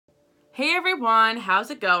Hey everyone,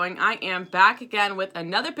 how's it going? I am back again with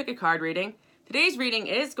another pick a card reading. Today's reading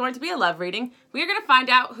is going to be a love reading. We are going to find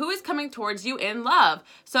out who is coming towards you in love.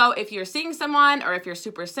 So if you're seeing someone or if you're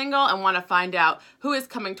super single and want to find out who is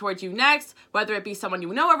coming towards you next, whether it be someone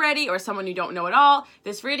you know already or someone you don't know at all,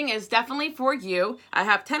 this reading is definitely for you. I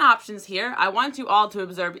have 10 options here. I want you all to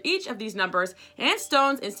observe each of these numbers and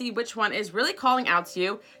stones and see which one is really calling out to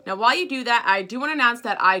you. Now while you do that, I do want to announce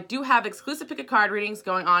that I do have exclusive pick a card readings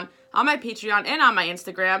going on my Patreon and on my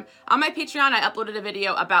Instagram. On my Patreon, I uploaded a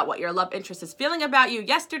video about what your love interest is feeling about you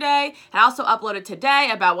yesterday. I also uploaded today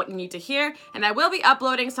about what you need to hear. And I will be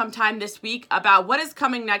uploading sometime this week about what is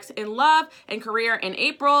coming next in love and career in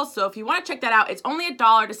April. So if you want to check that out, it's only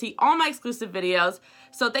 $1 to see all my exclusive videos.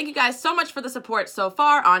 So thank you guys so much for the support so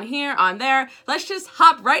far on here, on there. Let's just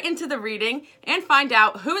hop right into the reading and find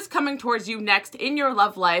out who is coming towards you next in your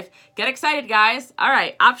love life. Get excited, guys. All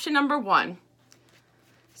right, option number 1.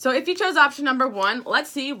 So if you chose option number 1, let's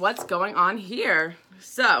see what's going on here.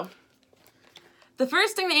 So the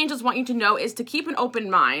first thing the angels want you to know is to keep an open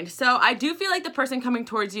mind. So I do feel like the person coming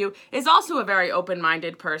towards you is also a very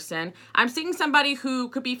open-minded person. I'm seeing somebody who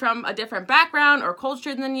could be from a different background or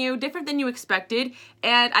culture than you, different than you expected.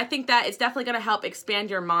 And I think that it's definitely going to help expand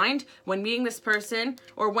your mind when meeting this person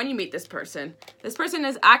or when you meet this person. This person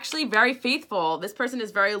is actually very faithful. This person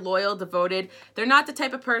is very loyal, devoted. They're not the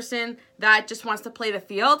type of person that just wants to play the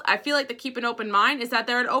field. I feel like the keep an open mind is that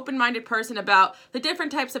they're an open-minded person about the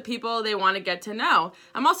different types of people they want to get to know.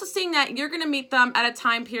 I'm also seeing that you're going to meet them at a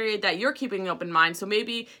time period that you're keeping an open mind. So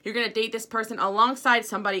maybe you're going to date this person alongside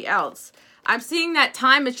somebody else. I'm seeing that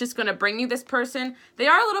time is just going to bring you this person. They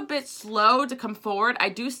are a little bit slow to come forward. I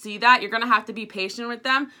do see that. You're going to have to be patient with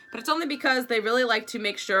them, but it's only because they really like to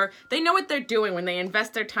make sure they know what they're doing when they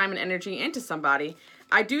invest their time and energy into somebody.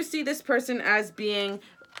 I do see this person as being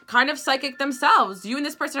kind of psychic themselves. You and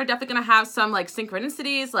this person are definitely going to have some like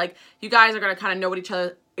synchronicities. Like you guys are going to kind of know what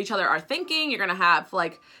each other are thinking. You're going to have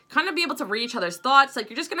like kind of be able to read each other's thoughts. Like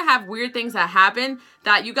you're just going to have weird things that happen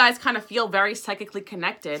that you guys kind of feel very psychically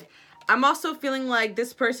connected. I'm also feeling like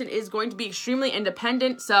this person is going to be extremely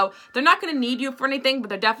independent, so they're not going to need you for anything, but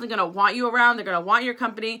they're definitely going to want you around. They're going to want your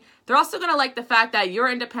company. They're also going to like the fact that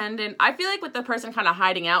you're independent. I feel like with the person kind of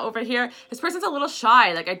hiding out over here, this person's a little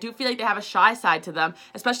shy. Like I do feel like they have a shy side to them,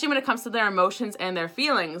 especially when it comes to their emotions and their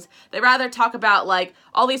feelings. They rather talk about like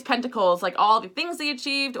all these pentacles, like all the things they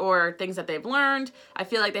achieved or things that they've learned. I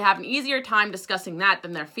feel like they have an easier time discussing that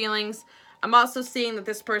than their feelings. I'm also seeing that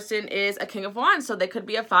this person is a King of Wands, so they could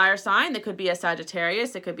be a fire sign, they could be a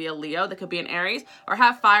Sagittarius, they could be a Leo, they could be an Aries, or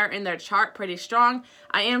have fire in their chart pretty strong.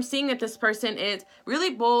 I am seeing that this person is really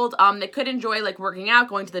bold. They could enjoy like working out,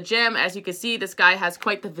 going to the gym. As you can see, this guy has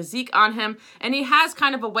quite the physique on him, and he has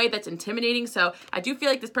kind of a way that's intimidating, so I do feel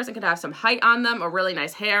like this person could have some height on them or really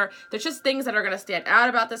nice hair. There's just things that are going to stand out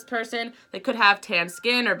about this person. They could have tan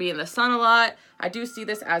skin or be in the sun a lot. I do see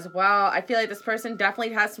this as well. I feel like this person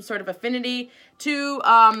definitely has some sort of affinity to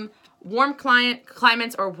warm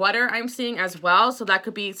climates or water I'm seeing as well. So that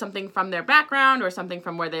could be something from their background or something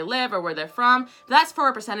from where they live or where they're from. That's for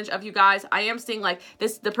a percentage of you guys. I am seeing like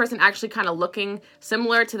the person actually kind of looking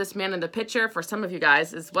similar to this man in the picture for some of you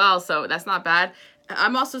guys as well. So that's not bad.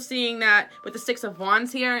 I'm also seeing that with the Six of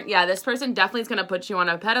Wands here. Yeah, this person definitely is going to put you on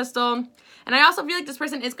a pedestal. And I also feel like this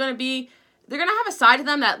person is going to be, they're going to have a side to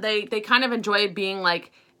them that they kind of enjoy being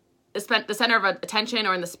like the center of attention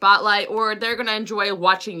or in the spotlight, or they're going to enjoy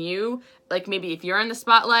watching you, like maybe if you're in the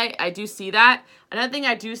spotlight. I do see that. Another thing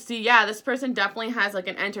I do see, yeah, this person definitely has like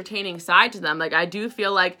an entertaining side to them. Like I do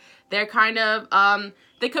feel like they're kind of,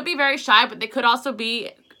 they could be very shy, but they could also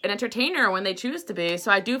be an entertainer when they choose to be.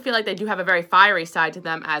 So I do feel like they do have a very fiery side to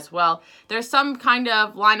them as well. There's some kind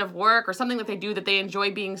of line of work or something that they do that they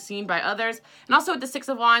enjoy being seen by others. And also with the Six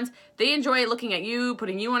of Wands, they enjoy looking at you,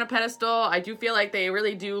 putting you on a pedestal. I do feel like they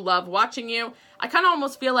really do love watching you. I kind of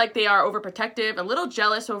almost feel like they are overprotective, a little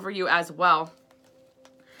jealous over you as well.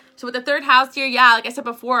 So with the third house here, yeah, like I said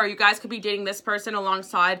before, you guys could be dating this person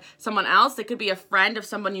alongside someone else. They could be a friend of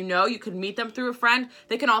someone you know. You could meet them through a friend.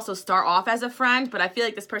 They can also start off as a friend, but I feel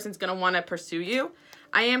like this person's going to want to pursue you.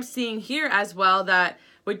 I am seeing here as well that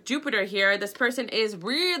with Jupiter here, this person is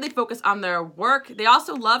really focused on their work. They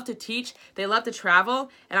also love to teach. They love to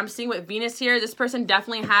travel. And I'm seeing with Venus here, this person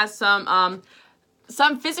definitely has some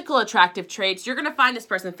physical attractive traits. You're going to find this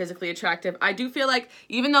person physically attractive. I do feel like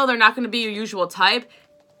even though they're not going to be your usual type,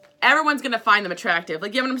 everyone's going to find them attractive.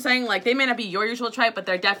 Like, you know what I'm saying? Like, they may not be your usual type, but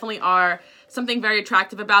there definitely are something very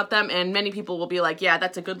attractive about them, and many people will be like, yeah,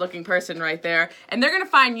 that's a good-looking person right there. And they're going to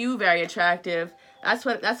find you very attractive. That's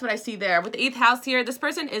what I see there. With the 8th house here, this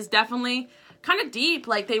person is definitely kind of deep.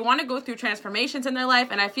 Like, they want to go through transformations in their life,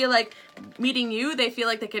 and I feel like meeting you, they feel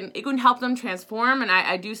like it can help them transform, and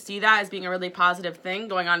I do see that as being a really positive thing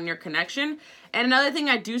going on in your connection. And another thing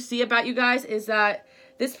I do see about you guys is that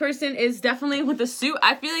this person is definitely with the suit.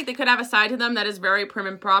 I feel like they could have a side to them that is very prim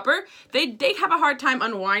and proper. They have a hard time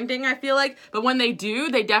unwinding, I feel like, but when they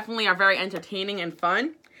do, they definitely are very entertaining and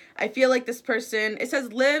fun. I feel like this person, it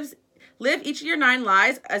says, live each of your 9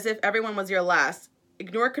 lives as if everyone was your last.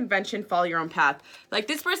 Ignore convention, follow your own path. Like,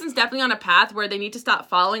 this person's definitely on a path where they need to stop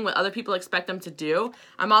following what other people expect them to do.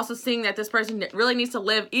 I'm also seeing that this person really needs to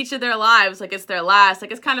live each of their lives like it's their last. Like,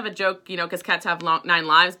 it's kind of a joke, you know, because cats have 9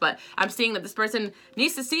 lives, but I'm seeing that this person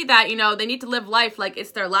needs to see that, you know, they need to live life like it's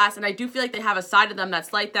their last, and I do feel like they have a side of them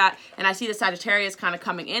that's like that, and I see the Sagittarius kind of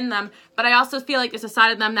coming in them, but I also feel like there's a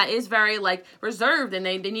side of them that is very, like, reserved, and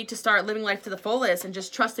they need to start living life to the fullest and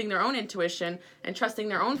just trusting their own intuition and trusting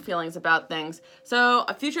their own feelings about things. So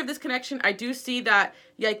a future of this connection, I do see that,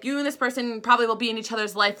 like, you and this person probably will be in each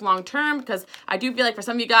other's life long term, because I do feel like for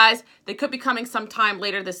some of you guys, they could be coming sometime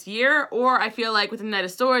later this year, or I feel like with the Knight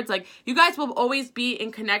of Swords, like, you guys will always be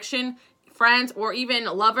in connection, friends, or even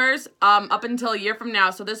lovers up until a year from now.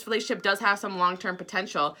 So this relationship does have some long-term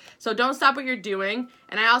potential. So don't stop what you're doing.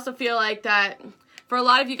 And I also feel like that for a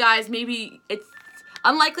lot of you guys, maybe it's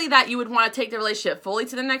unlikely that you would want to take the relationship fully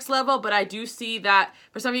to the next level, but I do see that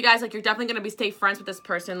for some of you guys, like, you're definitely going to stay friends with this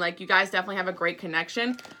person. Like, you guys definitely have a great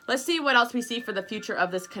connection. Let's see what else we see for the future of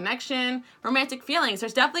this connection. Romantic feelings.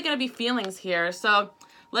 There's definitely going to be feelings here. So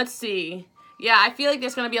let's see. Yeah, I feel like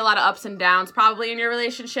there's going to be a lot of ups and downs probably in your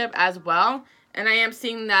relationship as well. And I am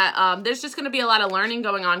seeing that there's just going to be a lot of learning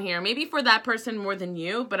going on here. Maybe for that person more than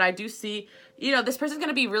you, but I do see, you know, this person's going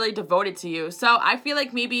to be really devoted to you. So I feel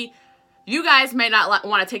like maybe you guys may not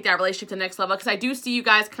want to take that relationship to the next level, because I do see you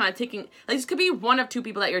guys kind of taking, like, this could be one of 2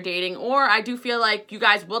 people that you're dating, or I do feel like you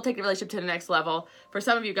guys will take the relationship to the next level for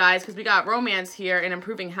some of you guys, because we got romance here and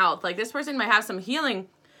improving health. Like, this person might have some healing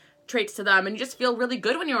traits to them, and you just feel really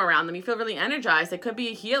good when you're around them. You feel really energized. They could be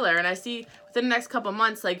a healer, and I see within the next couple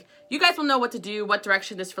months, like, you guys will know what to do, what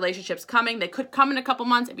direction this relationship's coming. They could come in a couple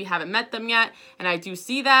months if you haven't met them yet, and I do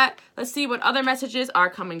see that. Let's see what other messages are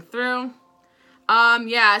coming through.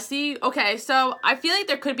 Yeah, see, okay, so I feel like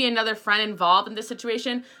there could be another friend involved in this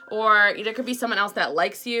situation, or there could be someone else that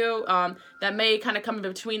likes you, that may kind of come in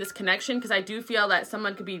between this connection, because I do feel that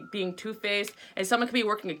someone could be being two-faced, and someone could be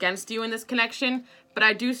working against you in this connection, but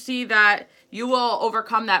I do see that you will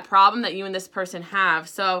overcome that problem that you and this person have.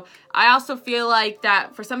 So I also feel like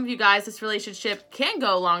that for some of you guys, this relationship can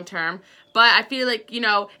go long-term, but I feel like, you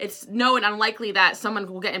know, it's known and unlikely that someone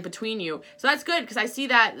will get in between you. So that's good, because I see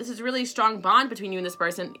that this is a really strong bond between you and this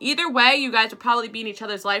person. Either way, you guys will probably be in each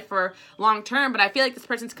other's life for long term, but I feel like this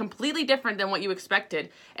person's completely different than what you expected.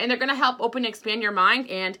 And they're going to help open and expand your mind,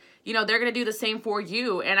 and, you know, they're going to do the same for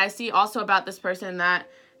you. And I see also about this person that,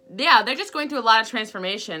 yeah, they're just going through a lot of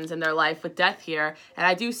transformations in their life with death here. And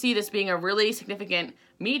I do see this being a really significant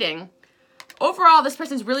meeting. Overall, this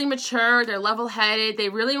person's really mature, they're level-headed, they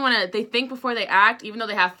really want to, they think before they act, even though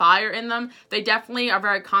they have fire in them. They definitely are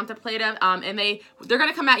very contemplative, and they're going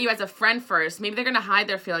to come at you as a friend first. Maybe they're going to hide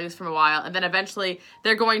their feelings for a while, and then eventually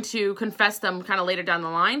they're going to confess them kind of later down the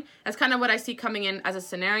line. That's kind of what I see coming in as a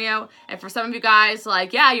scenario. And for some of you guys,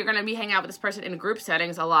 like, yeah, you're going to be hanging out with this person in group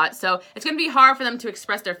settings a lot, so it's going to be hard for them to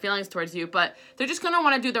express their feelings towards you, but they're just going to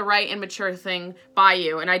want to do the right and mature thing by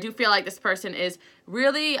you. And I do feel like this person is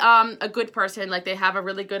really a good person. Like, they have a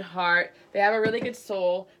really good heart, they have a really good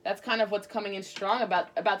soul. That's kind of what's coming in strong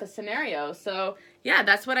about the scenario. So yeah,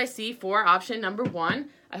 that's what I see for option number 1.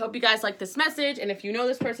 I hope you guys like this message, and if you know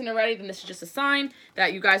this person already, then this is just a sign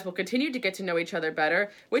that you guys will continue to get to know each other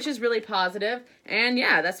better, which is really positive. And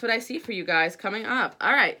yeah, that's what I see for you guys coming up.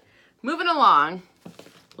 All right, moving along,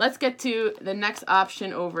 let's get to the next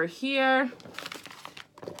option over here.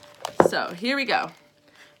 So here we go.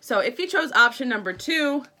 So if you chose option number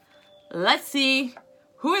 2, let's see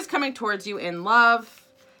who is coming towards you in love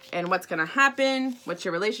and what's going to happen. What's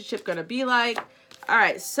your relationship going to be like? All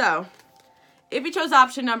right, so if you chose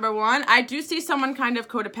option number 1, I do see someone kind of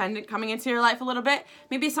codependent coming into your life a little bit.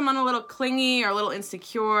 Maybe someone a little clingy or a little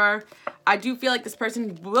insecure. I do feel like this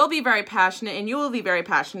person will be very passionate, and you will be very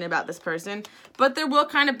passionate about this person. But there will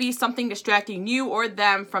kind of be something distracting you or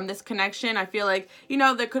them from this connection. I feel like, you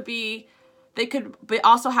know, there could be, they could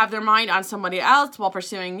also have their mind on somebody else while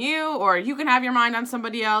pursuing you, or you can have your mind on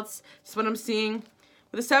somebody else. That's what I'm seeing.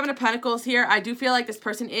 With the 7 of Pentacles here, I do feel like this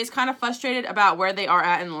person is kind of frustrated about where they are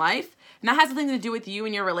at in life. And that has nothing to do with you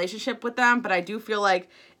and your relationship with them, but I do feel like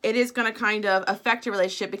it is going to kind of affect your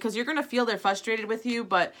relationship because you're going to feel they're frustrated with you,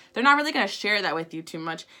 but they're not really going to share that with you too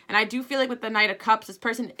much. And I do feel like with the Knight of Cups, this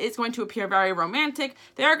person is going to appear very romantic.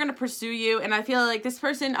 They are going to pursue you, and I feel like this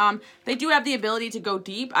person, they do have the ability to go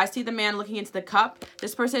deep. I see the man looking into the cup.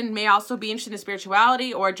 This person may also be interested in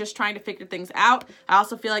spirituality or just trying to figure things out. I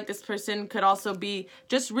also feel like this person could also be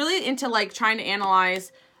just really into like trying to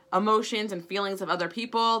analyze emotions and feelings of other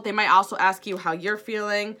people. They might also ask you how you're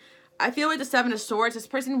feeling. I feel with the Seven of Swords, this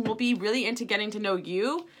person will be really into getting to know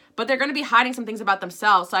you, but they're going to be hiding some things about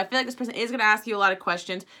themselves. So I feel like this person is going to ask you a lot of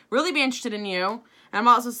questions, really be interested in you. And I'm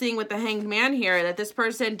also seeing with the Hanged Man here that this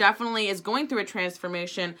person definitely is going through a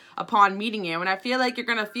transformation upon meeting you. And I feel like you're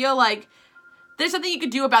going to feel like there's something you could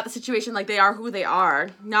do about the situation, like they are who they are.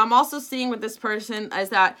 Now, I'm also seeing with this person is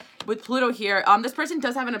that with Pluto here, this person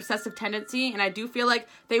does have an obsessive tendency, and I do feel like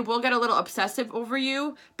they will get a little obsessive over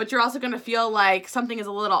you, but you're also going to feel like something is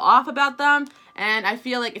a little off about them, and I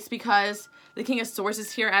feel like it's because the King of Swords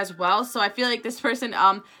is here as well. So I feel like this person,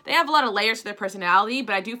 they have a lot of layers to their personality,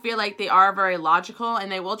 but I do feel like they are very logical,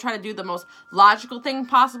 and they will try to do the most logical thing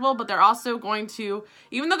possible, but they're also going to,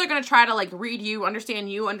 even though they're going to try to like read you,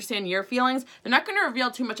 understand your feelings, they're not going to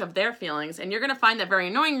reveal too much of their feelings, and you're going to find that very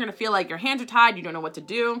annoying. You're going to feel like your hands are tied, you don't know what to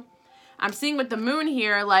do. I'm seeing with the Moon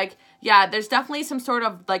here, like, yeah, there's definitely some sort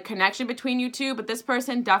of like connection between you two, but this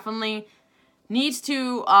person definitely needs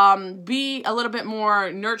to be a little bit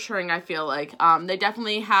more nurturing, I feel like. They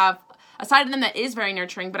definitely have a side of them that is very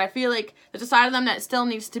nurturing, but I feel like there's a side of them that still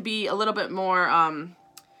needs to be a little bit more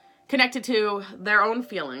connected to their own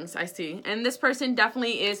feelings, I see. And this person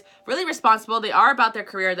definitely is really responsible. They are about their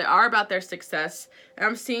career. They are about their success. And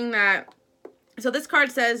I'm seeing that. So this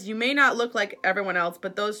card says, you may not look like everyone else,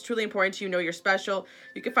 but those truly important to you know you're special.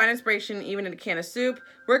 You can find inspiration even in a can of soup.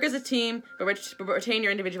 Work as a team, but retain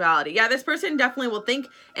your individuality. Yeah, this person definitely will think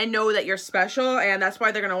and know that you're special, and that's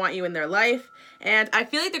why they're going to want you in their life. And I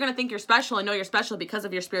feel like they're going to think you're special and know you're special because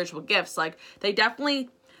of your spiritual gifts. Like, they definitely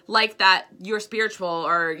like that you're spiritual,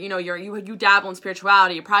 or you know, you dabble in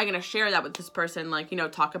spirituality. You're probably going to share that with this person, like, you know,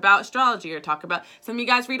 talk about astrology, or talk about, some of you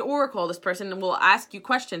guys read oracle. This person will ask you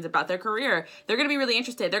questions about their career. They're going to be really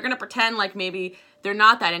interested. They're going to pretend like maybe they're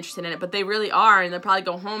not that interested in it, but they really are, and they'll probably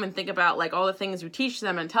go home and think about like all the things you teach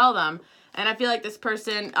them and tell them. And I feel like this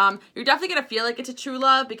person, you're definitely going to feel like it's a true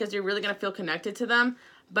love because you're really going to feel connected to them.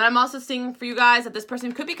 But I'm also seeing for you guys that this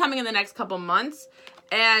person could be coming in the next couple months.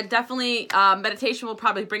 And definitely meditation will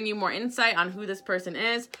probably bring you more insight on who this person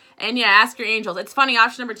is. And yeah, ask your angels. It's funny,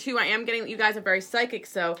 option number 2, I am getting that you guys are very psychic.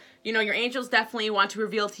 So, you know, your angels definitely want to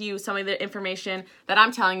reveal to you some of the information that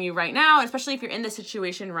I'm telling you right now, especially if you're in this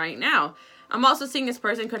situation right now. I'm also seeing this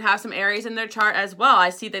person could have some Aries in their chart as well. I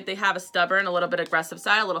see that they have a stubborn, a little bit aggressive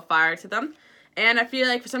side, a little fire to them. And I feel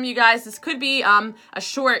like for some of you guys, this could be a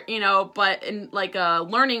short, you know, but in like a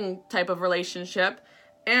learning type of relationship.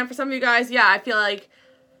 And for some of you guys, yeah, I feel like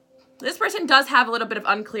this person does have a little bit of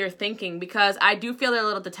unclear thinking because I do feel they're a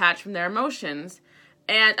little detached from their emotions.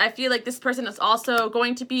 And I feel like this person is also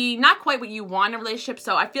going to be not quite what you want in a relationship.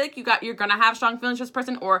 So I feel like you're going to have strong feelings for this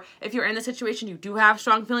person, or if you're in the situation, you do have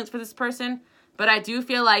strong feelings for this person. But I do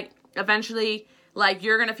feel like eventually, like,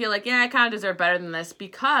 you're going to feel like, yeah, I kind of deserve better than this,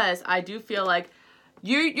 because I do feel like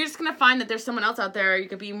you're just going to find that there's someone else out there you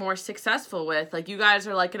could be more successful with. Like, you guys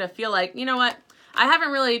are like going to feel like, you know what, I haven't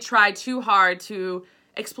really tried too hard to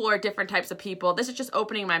explore different types of people. This is just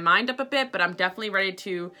opening my mind up a bit, but I'm definitely ready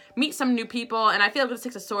to meet some new people. And I feel like with the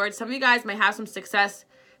Six of Swords, some of you guys may have some success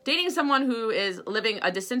dating someone who is living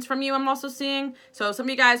a distance from you, I'm also seeing. So some of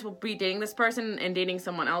you guys will be dating this person and dating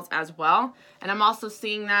someone else as well. And I'm also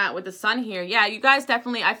seeing that with the Sun here. Yeah, you guys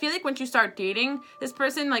definitely, I feel like once you start dating this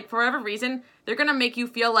person, like, for whatever reason, they're going to make you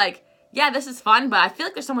feel like, yeah, this is fun, but I feel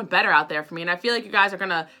like there's someone better out there for me. And I feel like you guys are going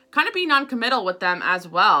to kind of be non-committal with them as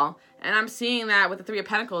well. And I'm seeing that with the Three of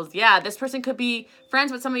Pentacles. Yeah, this person could be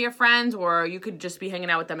friends with some of your friends, or you could just be hanging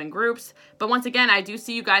out with them in groups. But once again, I do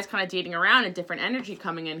see you guys kind of dating around, and different energy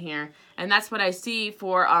coming in here. And that's what I see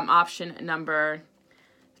for option number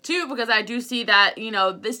 2, because I do see that, you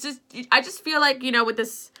know, I just feel like, you know, with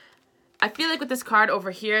this, I feel like with this card over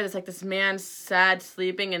here, there's like this man sad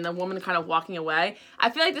sleeping and the woman kind of walking away. I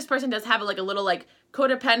feel like this person does have like a little like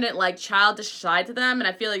codependent, like childish side to them, and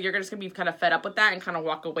I feel like you're just gonna be kind of fed up with that and kind of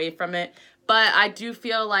walk away from it. But I do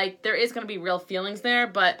feel like there is gonna be real feelings there,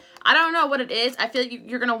 but I don't know what it is. I feel like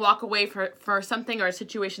you're gonna walk away for something or a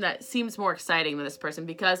situation that seems more exciting than this person,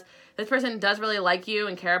 because this person does really like you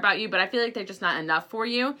and care about you, but I feel like they're just not enough for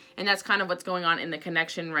you, and that's kind of what's going on in the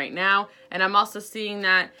connection right now. And I'm also seeing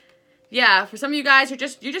that yeah, for some of you guys, you're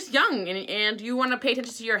just young, and you want to pay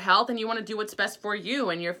attention to your health, and you want to do what's best for you,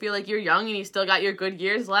 and you feel like you're young and you still got your good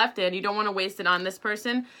years left, and you don't want to waste it on this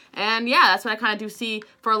person. And yeah, that's what I kind of do see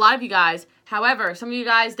for a lot of you guys. However, some of you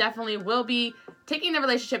guys definitely will be taking the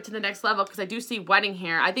relationship to the next level, because I do see wedding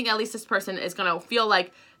here. I think at least this person is going to feel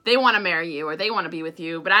like they want to marry you or they want to be with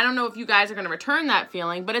you, but I don't know if you guys are going to return that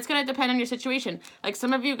feeling, but it's going to depend on your situation. Like,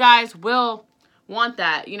 some of you guys will want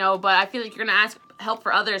that, you know, but I feel like you're going to ask help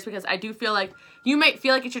for others, because I do feel like you might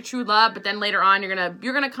feel like it's your true love, but then later on you're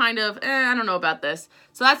gonna kind of I don't know about this.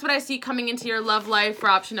 So that's what I see coming into your love life for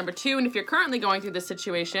option number 2. And if you're currently going through this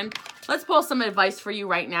situation, let's pull some advice for you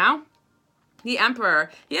right now. The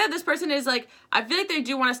Emperor. Yeah, this person is like, I feel like they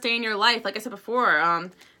do want to stay in your life. Like I said before,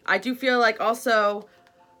 I do feel like also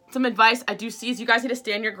some advice I do see is you guys need to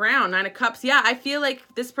stand your ground. 9 of Cups. Yeah, I feel like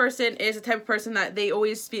this person is the type of person that they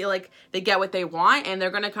always feel like they get what they want, and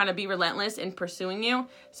they're going to kind of be relentless in pursuing you.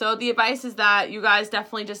 So the advice is that you guys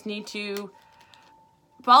definitely just need to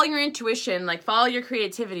follow your intuition, like follow your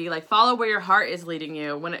creativity, like follow where your heart is leading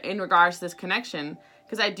you when in regards to this connection.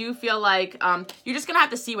 Because I do feel like you're just going to have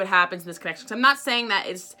to see what happens in this connection. Because I'm not saying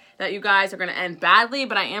that you guys are going to end badly,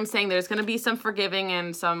 but I am saying there's going to be some forgiving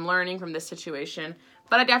and some learning from this situation.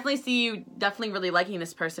 But I definitely see you definitely really liking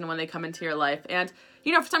this person when they come into your life. And,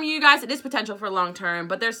 you know, for some of you guys, it is potential for long term.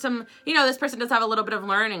 But there's some, you know, this person does have a little bit of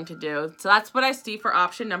learning to do. So that's what I see for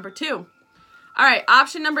option number 2. All right,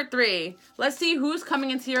 option number 3. Let's see who's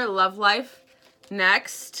coming into your love life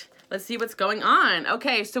next. Let's see what's going on.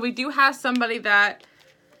 Okay, so we do have somebody that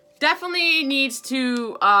definitely needs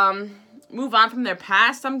to move on from their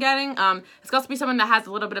past, I'm getting. It's got to be someone that has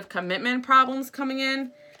a little bit of commitment problems coming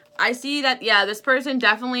in. I see that, yeah, this person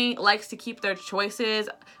definitely likes to keep their choices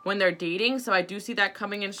when they're dating, so I do see that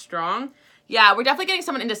coming in strong. Yeah, we're definitely getting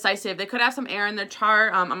someone indecisive. They could have some air in their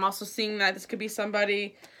chart. I'm also seeing that this could be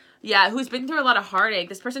somebody, yeah, who's been through a lot of heartache.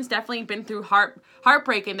 This person's definitely been through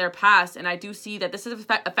heartbreak in their past, and I do see that this has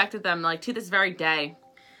affected them, like, to this very day.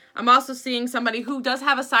 I'm also seeing somebody who does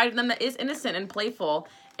have a side of them that is innocent and playful.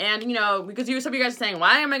 And, you know, because some of you guys are saying,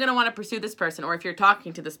 why am I going to want to pursue this person? Or if you're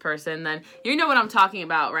talking to this person, then you know what I'm talking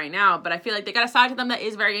about right now. But I feel like they got a side to them that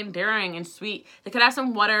is very endearing and sweet. They could have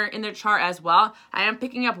some water in their chart as well. I am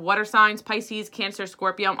picking up water signs, Pisces, Cancer,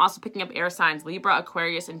 Scorpio. I'm also picking up air signs, Libra,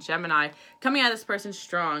 Aquarius, and Gemini. Coming at this person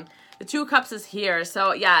strong. The 2 of Cups is here.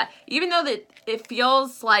 So, yeah, even though that it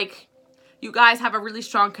feels like you guys have a really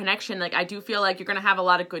strong connection, like, I do feel like you're going to have a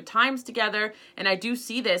lot of good times together. And I do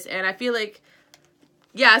see this. And I feel like,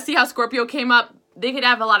 yeah, see how Scorpio came up? They could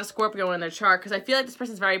have a lot of Scorpio in their chart, because I feel like this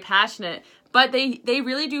person's very passionate, but they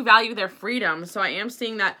really do value their freedom. So I am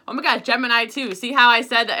seeing that. Oh my God, Gemini too. See how I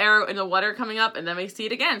said the air and the water coming up, and then we see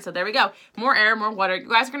it again. So there we go. More air, more water. You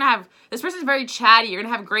guys are going to have, this person's very chatty. You're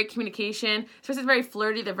going to have great communication. This person's very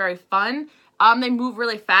flirty. They're very fun. They move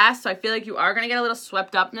really fast. So I feel like you are going to get a little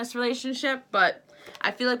swept up in this relationship, but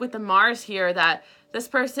I feel like with the Mars here that this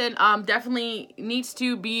person definitely needs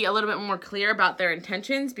to be a little bit more clear about their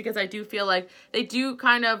intentions, because I do feel like they do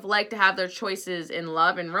kind of like to have their choices in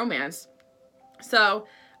love and romance. So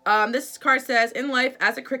this card says, in life,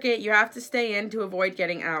 as a cricket, you have to stay in to avoid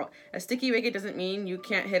getting out. A sticky wicket doesn't mean you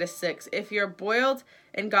can't hit a 6. If you're boiled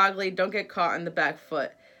and goggly, don't get caught on the back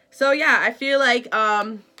foot. So yeah, I feel like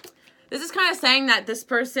this is kind of saying that this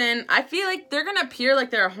person, I feel like they're going to appear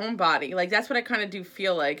like they're a homebody. Like, that's what I kind of do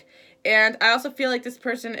feel like. And I also feel like this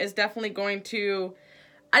person is definitely going to,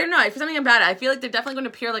 I don't know, for something about it, I feel like they're definitely going to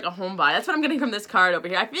appear like a homebody. That's what I'm getting from this card over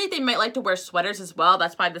here. I feel like they might like to wear sweaters as well.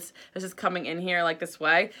 That's why this is coming in here like this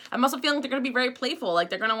way. I'm also feeling like they're going to be very playful. Like,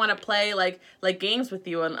 they're going to want to play like games with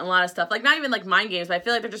you and a lot of stuff. Like, not even like mind games, but I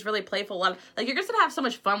feel like they're just really playful. Like, you're just going to have so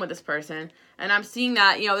much fun with this person. And I'm seeing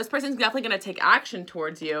that, you know, this person's definitely going to take action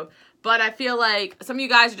towards you. But I feel like some of you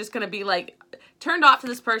guys are just going to be like turned off to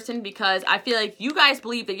this person, because I feel like you guys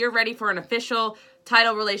believe that you're ready for an official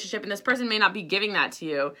title relationship, and this person may not be giving that to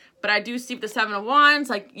you. But I do see with the 7 of Wands,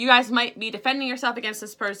 like, you guys might be defending yourself against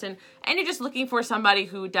this person, and you're just looking for somebody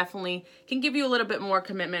who definitely can give you a little bit more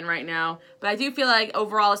commitment right now. But I do feel like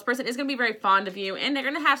overall this person is going to be very fond of you, and they're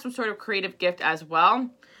going to have some sort of creative gift as well.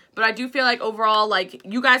 But I do feel like overall, like,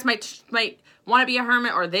 you guys might want to be a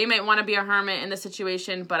hermit, or they might want to be a hermit in this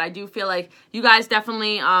situation. But I do feel like you guys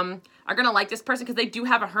definitely are going to like this person, because they do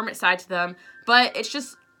have a hermit side to them. But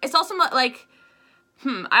it's also like,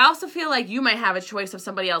 I also feel like you might have a choice of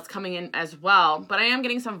somebody else coming in as well. But I am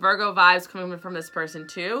getting some Virgo vibes coming from this person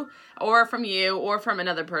too, or from you, or from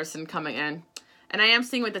another person coming in. And I am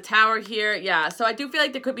seeing with the Tower here, yeah. So I do feel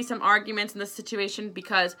like there could be some arguments in this situation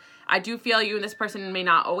because I do feel you and this person may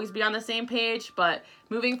not always be on the same page. But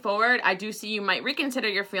moving forward, I do see you might reconsider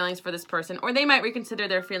your feelings for this person, or they might reconsider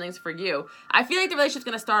their feelings for you. I feel like the relationship's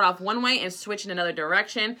going to start off one way and switch in another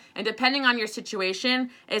direction. And depending on your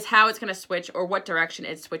situation is how it's going to switch or what direction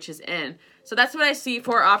it switches in. So that's what I see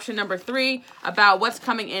for option number 3 about what's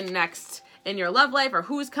coming in next in your love life or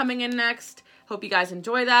who's coming in next. Hope you guys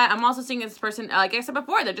enjoy that. I'm also seeing this person, like I said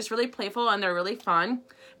before, they're just really playful and they're really fun.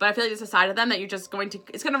 But I feel like there's a side of them that you're just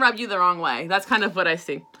it's going to rub you the wrong way. That's kind of what I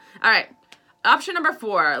see. All right. Option number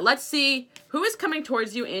 4. Let's see who is coming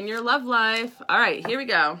towards you in your love life. All right, here we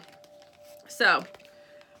go. So,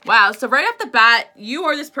 wow. So right off the bat, you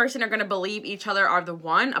or this person are going to believe each other are the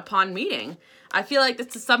one upon meeting. I feel like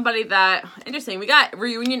this is somebody that, interesting, we got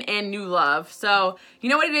reunion and new love. So, you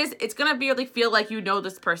know what it is? It's going to really feel like you know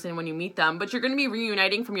this person when you meet them, but you're going to be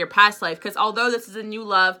reuniting from your past life because although this is a new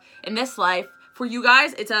love in this life, for you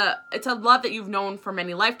guys, it's a love that you've known for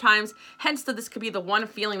many lifetimes. Hence, this could be the one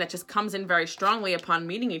feeling that just comes in very strongly upon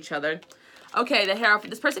meeting each other. Okay, the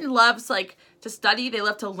Hierophant. This person loves, like, to study. They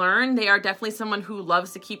love to learn. They are definitely someone who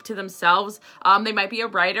loves to keep to themselves. They might be a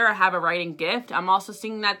writer or have a writing gift. I'm also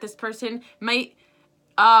seeing that this person might,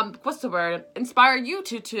 inspire you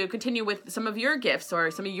to continue with some of your gifts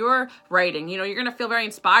or some of your writing. You know, you're going to feel very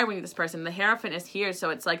inspired when you meet this person. The Hierophant is here, so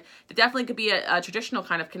it's like, it definitely could be a traditional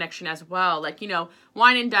kind of connection as well. Like, you know,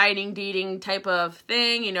 wine and dining, dating type of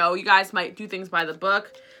thing. You know, you guys might do things by the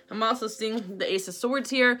book. I'm also seeing the Ace of Swords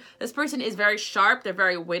here. This person is very sharp. They're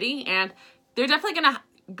very witty, and they're definitely going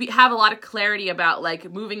to have a lot of clarity about,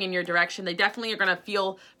 like, moving in your direction. They definitely are going to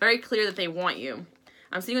feel very clear that they want you.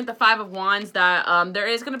 I'm seeing with the 5 of Wands that there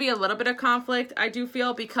is going to be a little bit of conflict, I do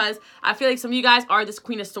feel, because I feel like some of you guys are this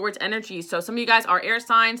Queen of Swords energy. So some of you guys are air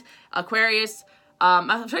signs, Aquarius.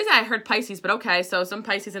 I'm sure I heard Pisces, but okay. So some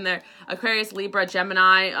Pisces in there. Aquarius, Libra,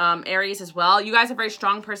 Gemini, Aries as well. You guys have very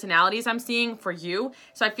strong personalities I'm seeing for you.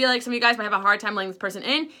 So I feel like some of you guys might have a hard time letting this person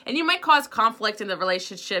in. And you might cause conflict in the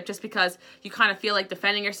relationship just because you kind of feel like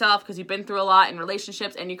defending yourself because you've been through a lot in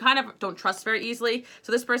relationships and you kind of don't trust very easily.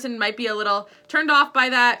 So this person might be a little turned off by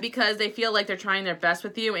that because they feel like they're trying their best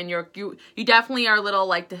with you. And you definitely are a little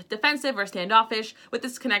like defensive or standoffish with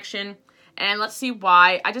this connection. And let's see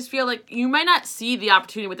why. I just feel like you might not see the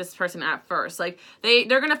opportunity with this person at first. Like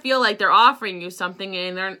they're gonna feel like they're offering you something,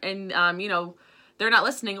 and they're not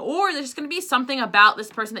listening, or there's just gonna be something about this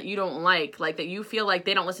person that you don't like that you feel like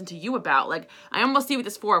they don't listen to you about. Like I almost see with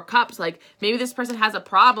this 4 of Cups, like maybe this person has a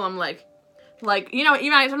problem, like you know,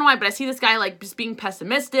 even I don't know why, but I see this guy like just being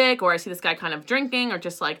pessimistic, or I see this guy kind of drinking, or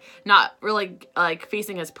just like not really like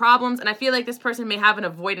facing his problems. And I feel like this person may have an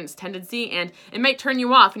avoidance tendency, and it might turn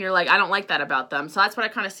you off, and you're like, I don't like that about them. So that's what I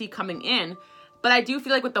kind of see coming in. But I do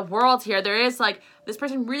feel like with the World here, there is like this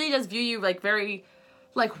person really does view you like very,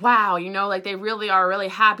 like, wow, you know, like they really are really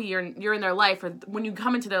happy you're in their life, or when you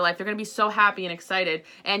come into their life, they're going to be so happy and excited.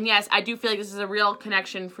 And yes, I do feel like this is a real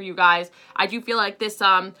connection for you guys. I do feel like this,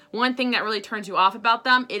 one thing that really turns you off about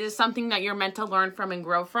them, it is something that you're meant to learn from and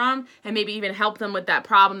grow from, and maybe even help them with that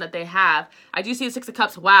problem that they have. I do see the 6 of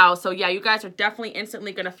Cups, wow. So yeah, you guys are definitely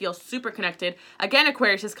instantly going to feel super connected. Again,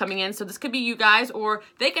 Aquarius is coming in, so this could be you guys, or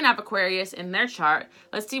they can have Aquarius in their chart.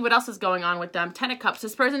 Let's see what else is going on with them. 10 of Cups,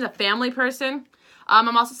 this person's a family person.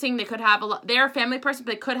 I'm also seeing they could have they're a family person,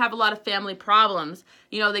 but they could have a lot of family problems.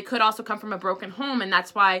 You know, they could also come from a broken home, and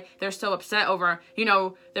that's why they're so upset over, you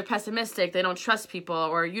know, they're pessimistic, they don't trust people,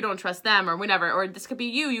 or you don't trust them, or whatever. Or this could be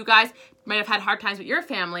you. You guys might have had hard times with your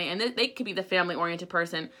family, and they could be the family-oriented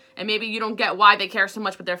person, and maybe you don't get why they care so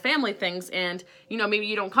much with their family things, and, you know, maybe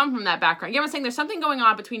you don't come from that background. You know what I'm saying? There's something going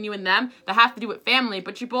on between you and them that has to do with family,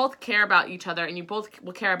 but you both care about each other, and you both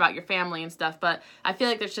will care about your family and stuff. But I feel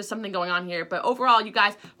like there's just something going on here. But overall, you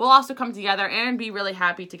guys will also come together and be really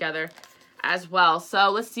happy together as well. So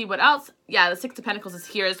let's see what else. Yeah, the 6 of Pentacles is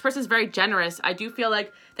here. This person is very generous. I do feel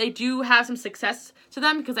like they do have some success to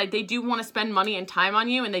them because they do want to spend money and time on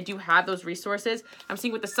you, and they do have those resources. I'm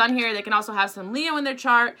seeing with the Sun here, they can also have some Leo in their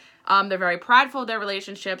chart. They're very prideful of their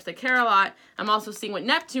relationships. They care a lot. I'm also seeing with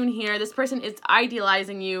Neptune here, this person is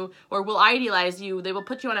idealizing you, or will idealize you. They will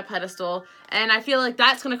put you on a pedestal, and I feel like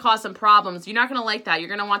that's going to cause some problems. You're not going to like that. You're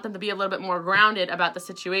going to want them to be a little bit more grounded about the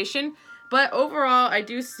situation. But overall, I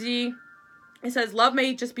do see It says, love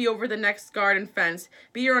may just be over the next garden fence.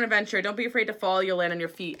 Be your own adventure. Don't be afraid to fall. You'll land on your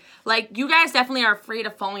feet. Like, you guys definitely are afraid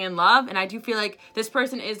of falling in love. And I do feel like this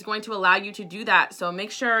person is going to allow you to do that. So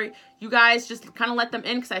make sure you guys just kind of let them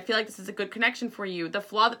in, because I feel like this is a good connection for you. The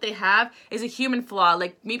flaw that they have is a human flaw.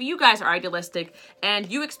 Like, maybe you guys are idealistic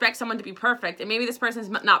and you expect someone to be perfect. And maybe this person is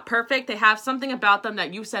not perfect. They have something about them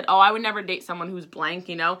that you said, oh, I would never date someone who's blank,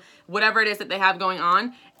 you know, whatever it is that they have going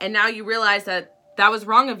on. And now you realize that that was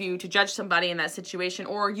wrong of you to judge somebody in that situation,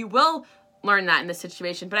 or you will learn that in this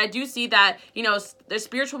situation. But I do see that, you know, there's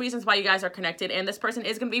spiritual reasons why you guys are connected, and this person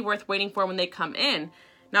is going to be worth waiting for when they come in.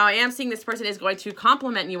 Now, I am seeing this person is going to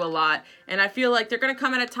compliment you a lot, and I feel like they're going to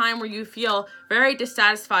come at a time where you feel very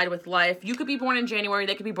dissatisfied with life. You could be born in January,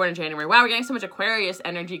 they could be born in January. Wow, we're getting so much Aquarius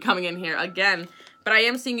energy coming in here again. But I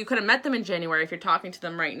am seeing you could have met them in January if you're talking to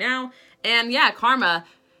them right now. And yeah, karma.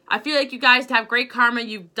 I feel like you guys have great karma.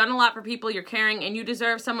 You've done a lot for people. You're caring, and you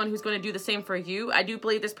deserve someone who's going to do the same for you. I do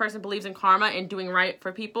believe this person believes in karma and doing right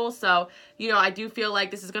for people. So, you know, I do feel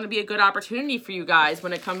like this is going to be a good opportunity for you guys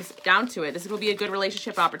when it comes down to it. This will be a good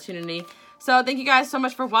relationship opportunity. So thank you guys so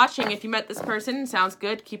much for watching. If you met this person, sounds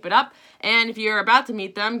good, keep it up. And if you're about to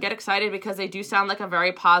meet them, get excited, because they do sound like a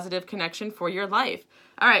very positive connection for your life.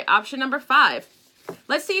 All right, option number 5.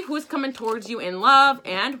 Let's see who's coming towards you in love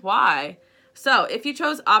and why. So if you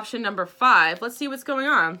chose option number 5, let's see what's going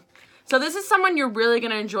on. So this is someone you're really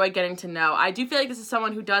going to enjoy getting to know. I do feel like this is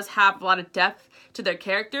someone who does have a lot of depth to their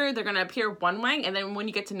character. They're going to appear one way, and then when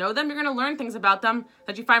you get to know them, you're going to learn things about them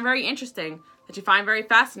that you find very interesting, that you find very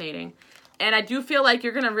fascinating. And I do feel like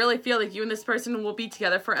you're going to really feel like you and this person will be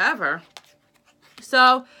together forever.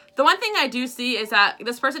 So the one thing I do see is that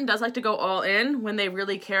this person does like to go all in when they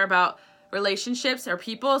really care about relationships or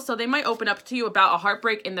people. So they might open up to you about a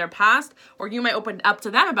heartbreak in their past, or you might open up to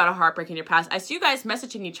them about a heartbreak in your past. I see you guys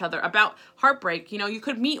messaging each other about heartbreak. You know, you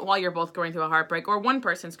could meet while you're both going through a heartbreak, or one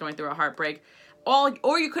person's going through a heartbreak.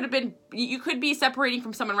 Or you could be separating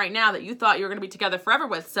from someone right now that you thought you were going to be together forever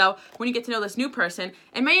with. So when you get to know this new person,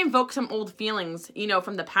 it may invoke some old feelings, you know,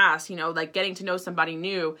 from the past, you know, like getting to know somebody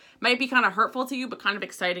new might be kind of hurtful to you, but kind of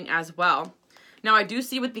exciting as well. Now, I do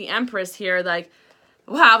see with the Empress here, like,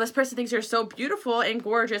 wow, this person thinks you're so beautiful and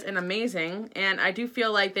gorgeous and amazing, and I do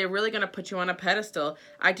feel like they're really going to put you on a pedestal.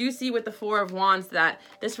 I do see with the 4 of Wands that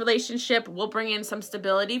this relationship will bring in some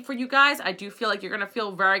stability for you guys. I do feel like you're going to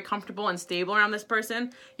feel very comfortable and stable around this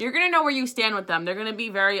person. You're going to know where you stand with them. They're going to be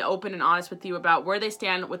very open and honest with you about where they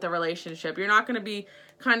stand with the relationship. You're not going to be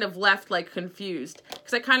kind of left like confused,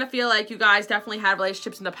 because I kind of feel like you guys definitely had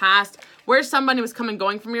relationships in the past where somebody was coming and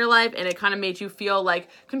going from your life, and it kind of made you feel like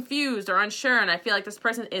confused or unsure. And I feel like this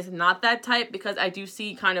person is not that type, because I do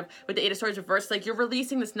see kind of with the 8 of Swords reversed, like you're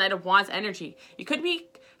releasing this Knight of Wands energy. You could be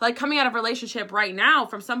like coming out of a relationship right now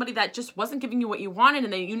from somebody that just wasn't giving you what you wanted,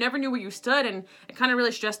 and you never knew where you stood, and it kind of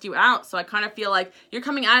really stressed you out. So I kind of feel like you're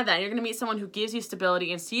coming out of that, and you're going to meet someone who gives you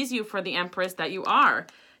stability and sees you for the Empress that you are.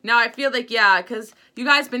 Now, I feel like, yeah, because you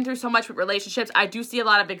guys been through so much with relationships, I do see a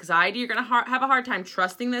lot of anxiety. You're going to have a hard time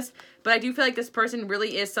trusting this, but I do feel like this person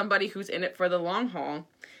really is somebody who's in it for the long haul.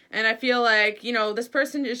 And I feel like, you know, this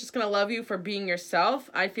person is just going to love you for being yourself.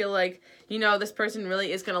 I feel like, you know, this person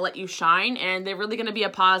really is going to let you shine, and they're really going to be a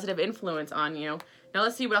positive influence on you. Now,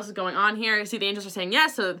 let's see what else is going on here. See, the angels are saying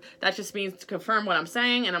yes, so that just means to confirm what I'm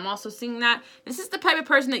saying, and I'm also seeing that this is the type of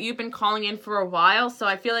person that you've been calling in for a while, so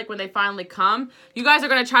I feel like when they finally come, you guys are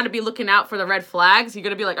going to try to be looking out for the red flags. You're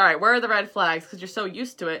going to be like, all right, where are the red flags? Because you're so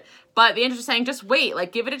used to it. But the angels are saying just wait,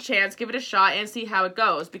 like give it a chance, give it a shot, and see how it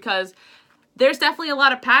goes, because there's definitely a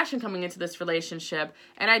lot of passion coming into this relationship.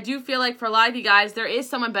 And I do feel like for a lot of you guys, there is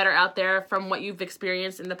someone better out there from what you've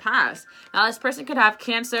experienced in the past. Now, this person could have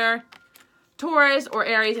Cancer, Taurus, or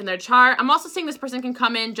Aries in their chart. I'm also seeing this person can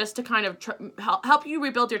come in just to kind of help you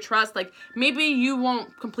rebuild your trust. Like, maybe you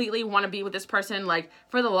won't completely want to be with this person, like,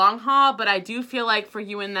 for the long haul, but I do feel like for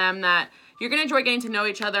you and them that you're going to enjoy getting to know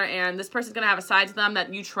each other, and this person's going to have a side to them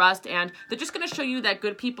that you trust, and they're just going to show you that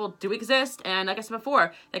good people do exist. And like I said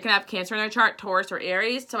before, they can have Cancer in their chart, Taurus, or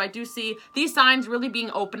Aries. So I do see these signs really being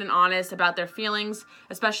open and honest about their feelings,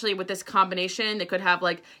 especially with this combination. They could have,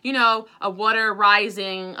 like, you know, a water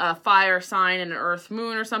rising, a fire sign, and an earth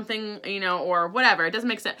moon or something, you know, or whatever. It doesn't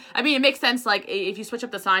make sense. I mean, it makes sense, like, if you switch up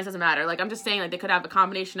the signs, doesn't matter. Like, I'm just saying, like, they could have a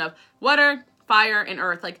combination of water, fire, and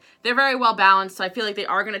earth. Like, they're very well balanced, so I feel like they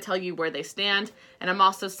are going to tell you where they stand. And I'm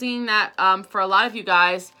also seeing that for a lot of you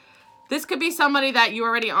guys, this could be somebody that you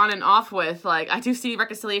already on and off with. Like, I do see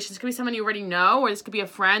reconciliations. This could be someone you already know, or this could be a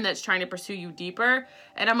friend that's trying to pursue you deeper.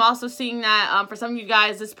 And I'm also seeing that for some of you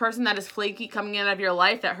guys, this person that is flaky coming in out of your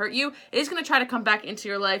life that hurt you is going to try to come back into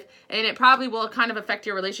your life, and it probably will kind of affect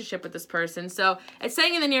your relationship with this person. So it's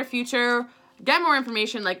saying in the near future, get more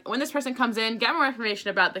information. Like when this person comes in, get more information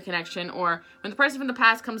about the connection, or when the person from the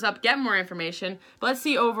past comes up, get more information. But let's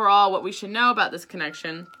see overall what we should know about this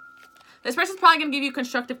connection. This person's probably going to give you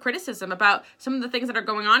constructive criticism about some of the things that are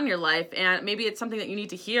going on in your life, and maybe it's something that you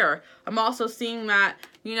need to hear. I'm also seeing that,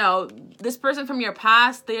 you know, this person from your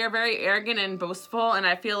past, they are very arrogant and boastful, and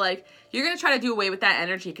I feel like you're going to try to do away with that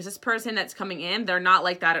energy, because this person that's coming in, they're not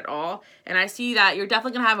like that at all. And I see that you're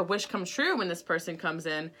definitely going to have a wish come true when this person comes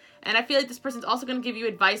in. And I feel like this person's also going to give you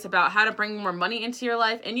advice about how to bring more money into your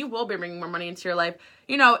life, and you will be bringing more money into your life.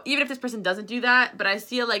 You know, even if this person doesn't do that, but I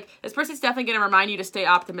feel like this person's definitely going to remind you to stay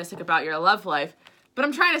optimistic about your love life. But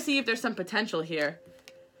I'm trying to see if there's some potential here.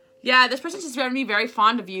 Yeah, this person's just going to be very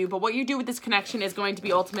fond of you, but what you do with this connection is going to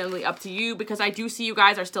be ultimately up to you, because I do see you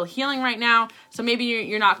guys are still healing right now, so maybe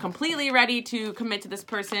you're not completely ready to commit to this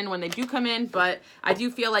person when they do come in, but I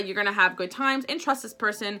do feel like you're going to have good times and trust this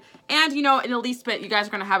person, and, you know, in the least bit, you guys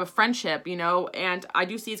are going to have a friendship, you know, and I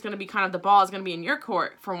do see it's going to be kind of, the ball is going to be in your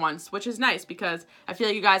court for once, which is nice, because I feel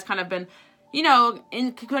like you guys kind of been, you know,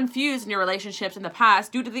 confused in your relationships in the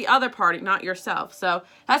past due to the other party, not yourself. So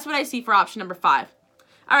that's what I see for option number 5.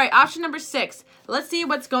 All right, option number 6. Let's see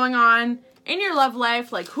what's going on in your love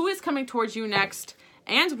life, like who is coming towards you next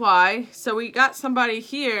and why. So we got somebody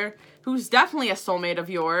here who's definitely a soulmate of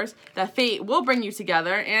yours, that fate will bring you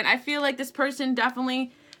together, and I feel like this person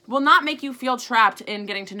definitely will not make you feel trapped in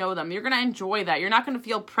getting to know them. You're going to enjoy that. You're not going to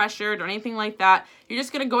feel pressured or anything like that. You're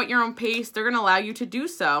just going to go at your own pace. They're going to allow you to do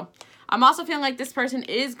so. I'm also feeling like this person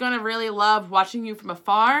is going to really love watching you from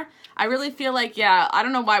afar. I really feel like, yeah, I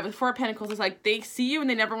don't know why, with 4 of Pentacles, it's like they see you and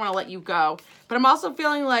they never want to let you go. But I'm also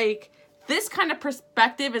feeling like this kind of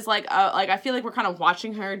perspective is like I feel like we're kind of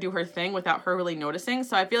watching her do her thing without her really noticing.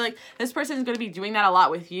 So I feel like this person is going to be doing that a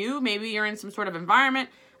lot with you. Maybe you're in some sort of environment,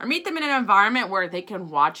 or meet them in an environment where they can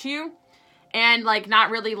watch you. And, like, not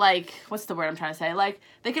really, like, what's the word I'm trying to say? Like,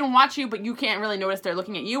 they can watch you, but you can't really notice they're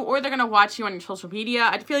looking at you. Or they're going to watch you on your social media.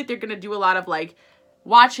 I feel like they're going to do a lot of, like,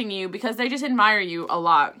 watching you because they just admire you a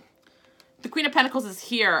lot. The Queen of Pentacles is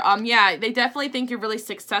here. Yeah, they definitely think you're really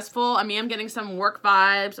successful. I mean, I'm getting some work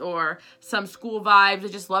vibes or some school vibes. They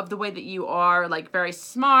just love the way that you are, like, very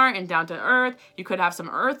smart and down to earth. You could have some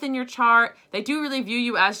earth in your chart. They do really view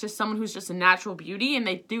you as just someone who's just a natural beauty, and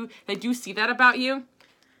they do see that about you.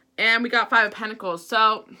 And we got 5 of Pentacles.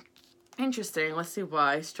 So, interesting. Let's see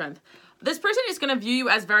why. Strength. This person is going to view you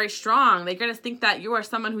as very strong. They're going to think that you are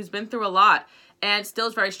someone who's been through a lot and still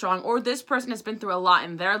is very strong. Or this person has been through a lot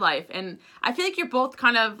in their life. And I feel like you're both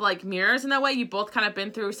kind of like mirrors in that way. You both kind of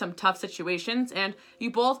been through some tough situations. And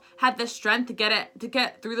you both had the strength to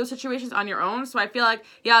get through those situations on your own. So I feel like,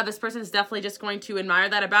 yeah, this person is definitely just going to admire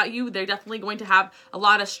that about you. They're definitely going to have a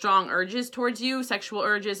lot of strong urges towards you, sexual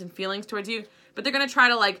urges and feelings towards you. But they're going to try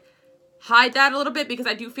to, like, hide that a little bit, because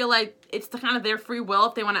I do feel like it's kind of their free will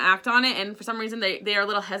if they want to act on it, and for some reason they are a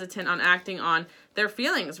little hesitant on acting on their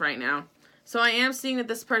feelings right now. So I am seeing that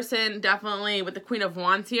this person definitely, with the Queen of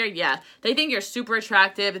Wands here, yeah, they think you're super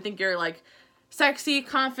attractive. They think you're, like, sexy,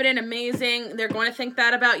 confident, amazing. They're going to think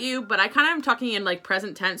that about you, but I kind of am talking in, like,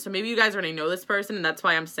 present tense, so maybe you guys already know this person, and that's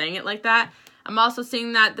why I'm saying it like that. I'm also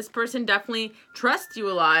seeing that this person definitely trusts you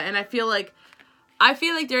a lot, and I feel like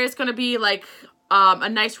there is going to be, like, a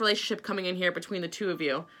nice relationship coming in here between the two of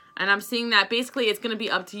you. And I'm seeing that basically it's going to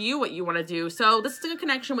be up to you what you want to do. So this is a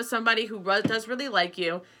connection with somebody who does really like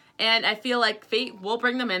you. And I feel like fate will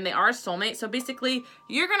bring them in. They are a soulmate. So basically,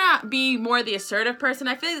 you're going to be more the assertive person.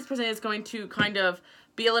 I feel like this person is going to kind of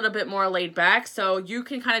be a little bit more laid back. So you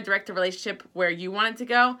can kind of direct the relationship where you want it to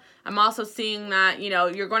go. I'm also seeing that, you know,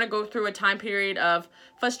 you're going to go through a time period of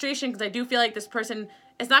frustration, because I do feel like this person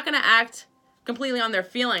is not going to act completely on their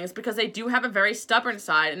feelings, because they do have a very stubborn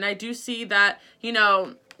side. And I do see that, you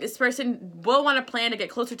know, this person will want to plan to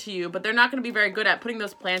get closer to you, but they're not going to be very good at putting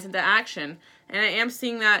those plans into action. And I am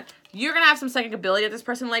seeing that you're going to have some psychic ability that this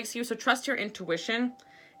person likes you, so trust your intuition.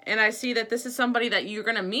 And I see that this is somebody that you're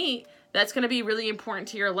going to meet that's going to be really important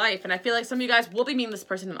to your life. And I feel like some of you guys will be meeting this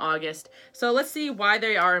person in August. So let's see why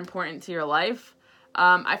they are important to your life.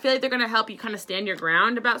 I feel like they're going to help you kind of stand your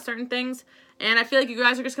ground about certain things. And I feel like you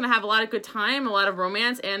guys are just going to have a lot of good time, a lot of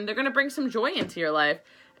romance, and they're going to bring some joy into your life.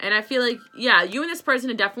 And I feel like, yeah, you and this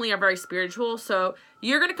person definitely are very spiritual. So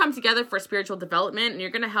you're going to come together for spiritual development, and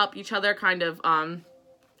you're going to help each other kind of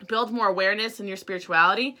build more awareness in your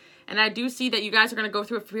spirituality. And I do see that you guys are going to go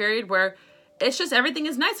through a period where it's just everything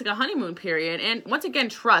is nice, like a honeymoon period. And once again,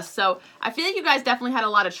 trust. So I feel like you guys definitely had a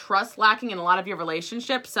lot of trust lacking in a lot of your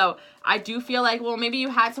relationships. So I do feel like, well, maybe you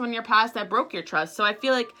had someone in your past that broke your trust. So I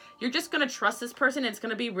feel like you're just going to trust this person. And it's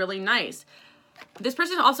going to be really nice. This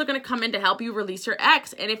person is also going to come in to help you release your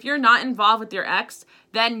ex. And if you're not involved with your ex,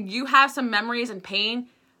 then you have some memories and pain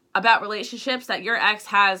about relationships that your ex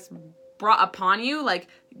has brought upon you. Like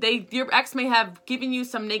your ex may have given you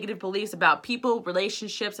some negative beliefs about people,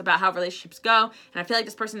 relationships, about how relationships go. And I feel like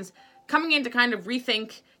this person's coming in to kind of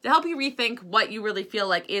help you rethink what you really feel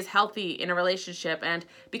like is healthy in a relationship. And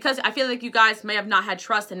because I feel like you guys may have not had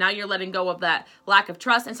trust, and now you're letting go of that lack of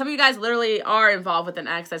trust. And some of you guys literally are involved with an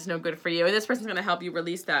ex that's no good for you. And this person's going to help you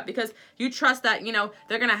release that because you trust that,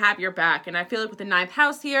 they're going to have your back. And I feel like with the 9th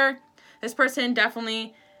house here, this person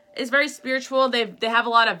definitely is very spiritual. They have a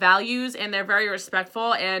lot of values, and they're very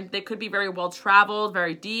respectful, and they could be very well traveled,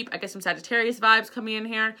 very deep. I guess some Sagittarius vibes coming in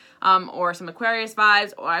here, or some Aquarius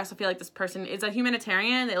vibes. Or I also feel like this person is a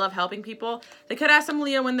humanitarian. They love helping people. They could have some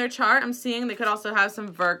Leo in their chart. I'm seeing they could also have some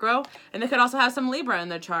Virgo, and they could also have some Libra in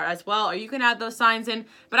their chart as well. Or you can add those signs in.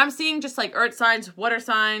 But I'm seeing just like earth signs, water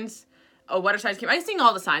signs. Water signs came. I'm seeing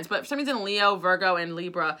all the signs, but for some reason Leo, Virgo, and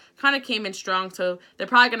Libra kind of came in strong, so they're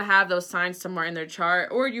probably going to have those signs somewhere in their chart,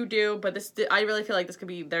 or you do, but I really feel like this could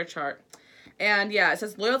be their chart. And yeah, it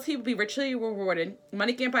says, loyalty will be richly rewarded.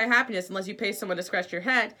 Money can't buy happiness unless you pay someone to scratch your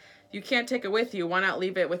head. You can't take it with you. Why not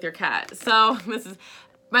leave it with your cat? So this is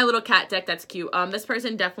my little cat deck. That's cute. This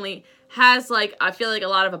person definitely has, I feel like a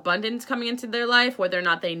lot of abundance coming into their life, whether or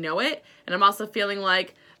not they know it. And I'm also feeling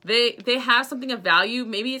like they have something of value.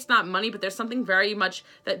 Maybe it's not money, but there's something very much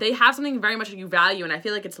that they have something very much that you value. And I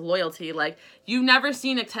feel like it's loyalty. Like you've never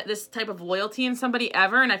seen this type of loyalty in somebody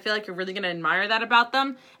ever. And I feel like you're really going to admire that about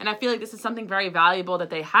them. And I feel like this is something very valuable that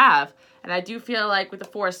they have. And I do feel like with the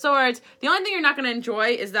 4 of Swords, the only thing you're not going to enjoy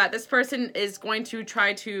is that this person is going to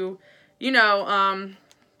try to, I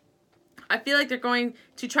feel like they're going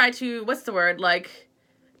to try to,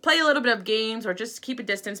 play a little bit of games or just keep a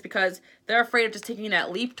distance because they're afraid of just taking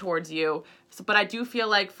that leap towards you. But I do feel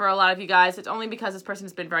like for a lot of you guys, it's only because this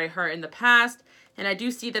person's been very hurt in the past. And I do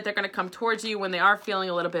see that they're going to come towards you when they are feeling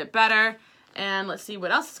a little bit better. And let's see what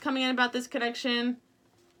else is coming in about this connection.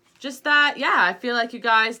 Just that, yeah, I feel like you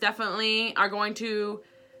guys definitely are going to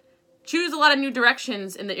choose a lot of new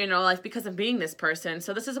directions in your life because of being this person.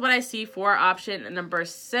 So this is what I see for option number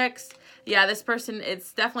 6. Yeah, this person,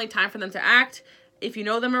 it's definitely time for them to act. If you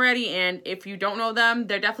know them already, and if you don't know them,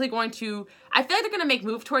 they're definitely going to, I feel like they're going to make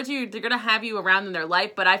move towards you. They're going to have you around in their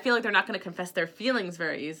life, but I feel like they're not going to confess their feelings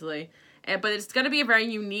very easily. But it's going to be a very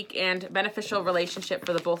unique and beneficial relationship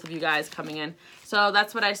for the both of you guys coming in. So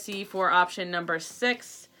that's what I see for option number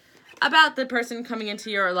 6 about the person coming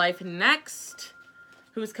into your life next,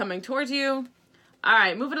 who's coming towards you. All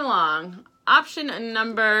right, moving along. Option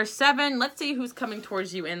number 7, let's see who's coming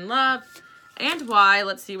towards you in love and why.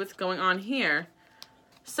 Let's see what's going on here.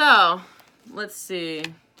 So, let's see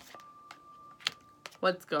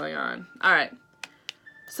what's going on. All right.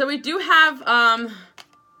 So we do have,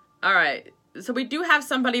 So we do have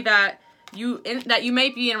somebody that you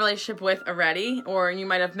may be in a relationship with already, or you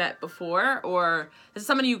might have met before, or this is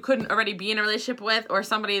somebody you couldn't already be in a relationship with, or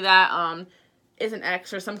somebody that, is an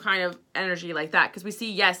ex or some kind of energy like that. Because we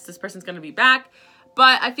see, yes, this person's going to be back.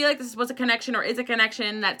 But I feel like this was a connection or is a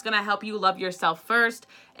connection that's going to help you love yourself first.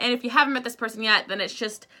 And if you haven't met this person yet, then it's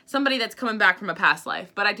just somebody that's coming back from a past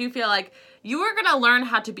life. But I do feel like you are going to learn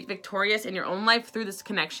how to be victorious in your own life through this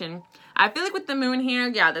connection. I feel like with the moon here,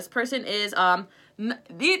 yeah, this person is, they're not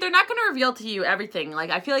going to reveal to you everything.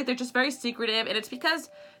 I feel like they're just very secretive, and it's because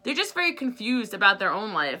they're just very confused about their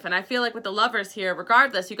own life. And I feel like with the Lovers here,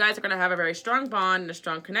 regardless, you guys are going to have a very strong bond and a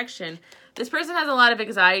strong connection. This person has a lot of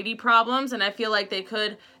anxiety problems, and I feel like they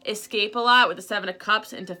could escape a lot with the 7 of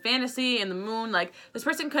Cups into fantasy and the moon. This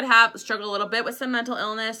person could struggle a little bit with some mental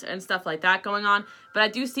illness and stuff like that going on. But I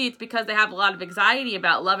do see it's because they have a lot of anxiety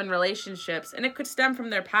about love and relationships, and it could stem from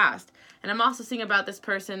their past. And I'm also seeing about this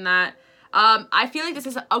person that I feel like this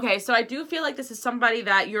is, okay, so I do feel like this is somebody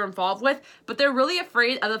that you're involved with, but they're really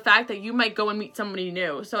afraid of the fact that you might go and meet somebody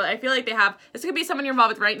new. So I feel like this could be someone you're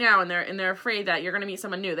involved with right now, and they're afraid that you're going to meet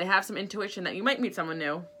someone new. They have some intuition that you might meet someone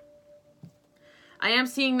new. I am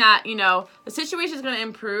seeing that, the situation is going to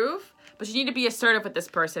improve, but you need to be assertive with this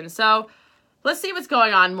person. So let's see what's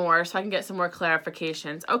going on more so I can get some more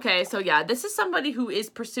clarifications. Okay, so yeah, this is somebody who is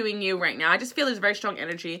pursuing you right now. I just feel there's very strong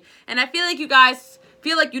energy, and I feel like you guys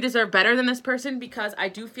feel like you deserve better than this person because I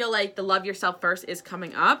do feel like the love yourself first is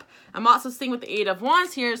coming up. I'm also seeing with the 8 of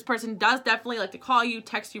Wands here, this person does definitely like to call you,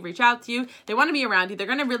 text you, reach out to you. They want to be around you. They're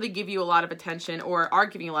going to really give you a lot of attention or are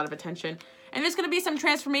giving you a lot of attention. And there's going to be some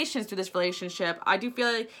transformations through this relationship. I do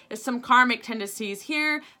feel like there's some karmic tendencies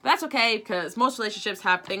here, but that's okay because most relationships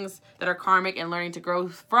have things that are karmic and learning to grow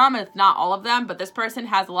from, if not all of them. But this person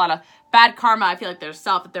has a lot of bad karma. I feel like there's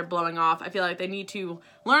self that they're blowing off. I feel like they need to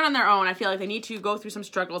learn on their own. I feel like they need to go through some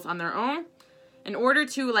struggles on their own in order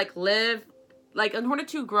to in order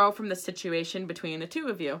to grow from the situation between the two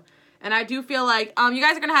of you. And I do feel like you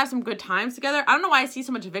guys are going to have some good times together. I don't know why I see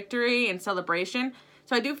so much victory and celebration.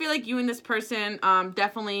 So I do feel like you and this person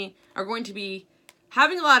definitely are going to be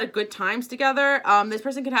having a lot of good times together. This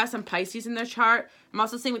person could have some Pisces in their chart. I'm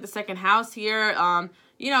also seeing with the second house here.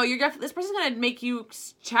 This person's going to make you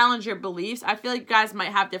challenge your beliefs. I feel like you guys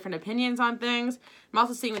might have different opinions on things. I'm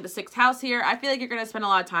also seeing with the sixth house here. I feel like you're going to spend a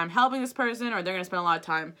lot of time helping this person, or they're going to spend a lot of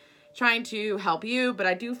time trying to help you. But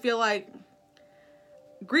I do feel like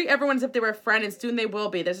greet everyone as if they were a friend, and soon they will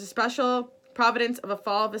be. There's a special providence of a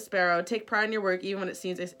fall of a sparrow. Take pride in your work even when it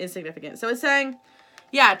seems insignificant. So it's saying,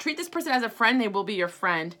 yeah, treat this person as a friend. They will be your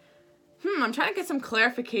friend. I'm trying to get some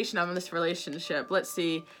clarification on this relationship. Let's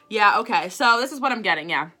see. Yeah, okay. So this is what I'm getting,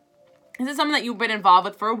 yeah. This is something that you've been involved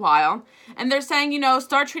with for a while. And they're saying,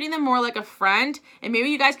 start treating them more like a friend. And maybe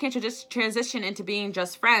you guys can just transition into being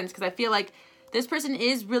just friends. Because I feel like this person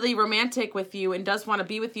is really romantic with you and does want to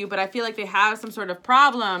be with you, but I feel like they have some sort of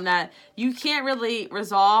problem that you can't really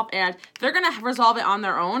resolve, and they're going to resolve it on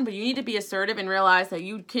their own, but you need to be assertive and realize that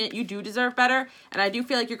you do deserve better. And I do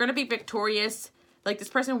feel like you're going to be victorious. Like, this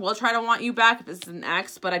person will try to want you back if this is an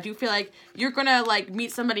ex, but I do feel like you're going to,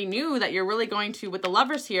 meet somebody new that you're really going to, with the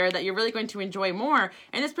lovers here, that you're really going to enjoy more.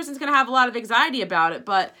 And this person's going to have a lot of anxiety about it,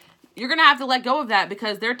 but you're going to have to let go of that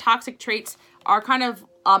because their toxic traits are kind of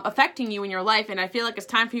affecting you in your life, and I feel like it's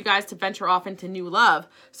time for you guys to venture off into new love.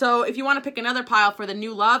 So if you want to pick another pile for the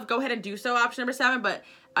new love, go ahead and do so, option number 7, but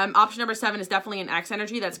option number 7 is definitely an ex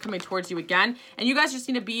energy that's coming towards you again, and you guys just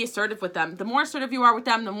need to be assertive with them. The more assertive you are with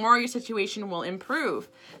them, the more your situation will improve.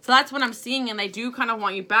 So that's what I'm seeing, and they do kind of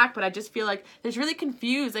want you back, but I just feel like they're really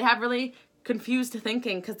confused. They have really confused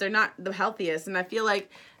thinking because they're not the healthiest, and I feel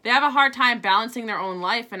like they have a hard time balancing their own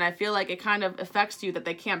life, and I feel like it kind of affects you that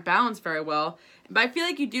they can't balance very well. But I feel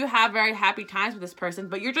like you do have very happy times with this person,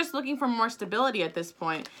 but you're just looking for more stability at this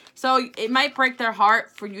point. So it might break their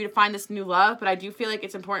heart for you to find this new love, but I do feel like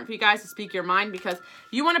it's important for you guys to speak your mind because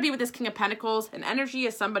you want to be with this King of Pentacles, and energy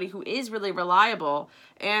is somebody who is really reliable.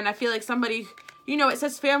 And I feel like somebody, it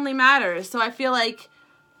says family matters. So I feel like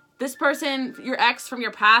this person, your ex from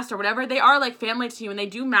your past or whatever, they are like family to you and they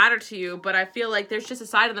do matter to you, but I feel like there's just a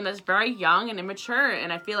side of them that's very young and immature,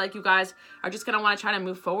 and I feel like you guys are just going to want to try to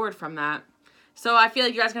move forward from that. So I feel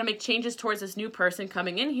like you guys are going to make changes towards this new person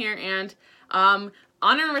coming in here, and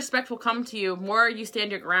honor and respect will come to you more you stand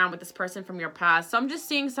your ground with this person from your past. So I'm just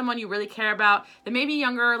seeing someone you really care about that may be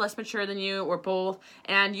younger, less mature than you, or both,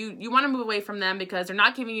 and you want to move away from them because they're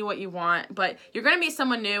not giving you what you want, but you're going to meet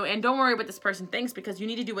someone new, and don't worry what this person thinks because you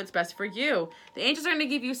need to do what's best for you. The angels are going to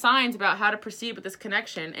give you signs about how to proceed with this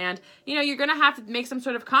connection, and you're going to have to make some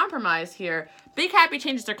sort of compromise here. Big happy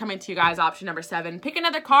changes are coming to you guys, option number 7. Pick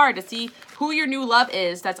another card to see who your new love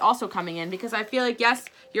is that's also coming in, because I feel like, yes,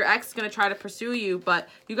 your ex is going to try to pursue you, but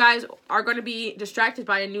you guys are going to be distracted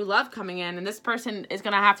by a new love coming in, and this person is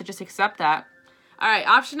going to have to just accept that. All right,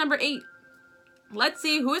 option number 8. Let's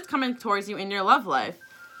see who is coming towards you in your love life.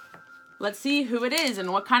 Let's see who it is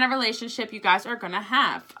and what kind of relationship you guys are going to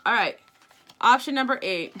have. All right, option number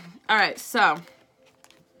 8. All right, so,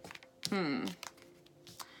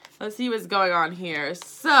 let's see what's going on here.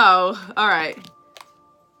 So, all right.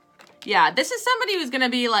 Yeah, this is somebody who's going to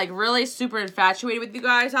be, really super infatuated with you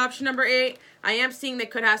guys, option number 8. I am seeing they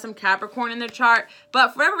could have some Capricorn in their chart, but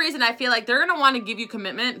for whatever reason, I feel like they're going to want to give you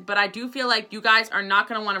commitment, but I do feel like you guys are not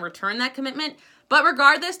going to want to return that commitment. But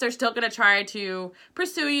regardless, they're still going to try to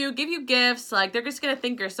pursue you, give you gifts. They're just going to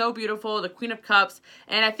think you're so beautiful, the Queen of Cups.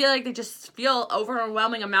 And I feel like they just feel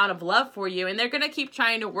overwhelming amount of love for you. And they're going to keep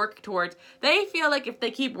trying to work towards. They feel like if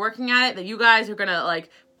they keep working at it, that you guys are going to,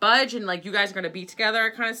 budge. And, you guys are going to be together, I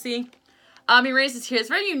kind of see. Erase is here. It's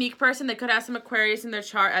a very unique person. They could have some Aquarius in their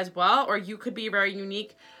chart as well. Or you could be very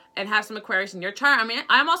unique and have some Aquarius in your chart. I mean,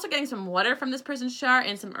 I'm also getting some water from this person's chart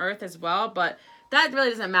and some earth as well. But that really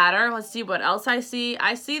doesn't matter. Let's see what else I see.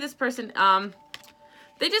 I see this person,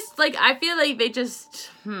 they just, I feel like they just,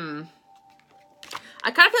 I kind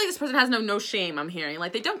of feel like this person has no shame, I'm hearing.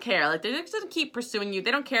 They don't care. They just keep pursuing you.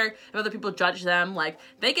 They don't care if other people judge them.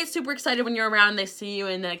 They get super excited when you're around and they see you,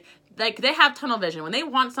 and, they have tunnel vision. When they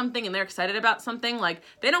want something and they're excited about something,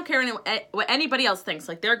 they don't care what anybody else thinks.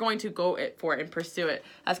 They're going to go for it and pursue it.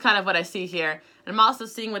 That's kind of what I see here. And I'm also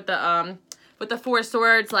seeing with the with the Four of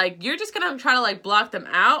Swords, like, you're just gonna try to, like, block them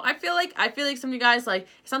out. I feel like some of you guys, like,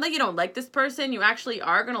 it's not like you don't like this person. You actually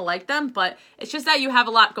are gonna like them, but it's just that you have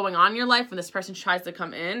a lot going on in your life when this person tries to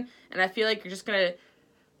come in, and I feel like you're just gonna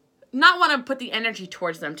not want to put the energy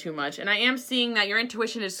towards them too much. And I am seeing that your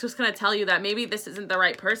intuition is just going to tell you that maybe this isn't the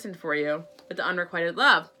right person for you with the unrequited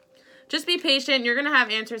love. Just be patient. You're going to have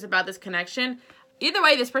answers about this connection. Either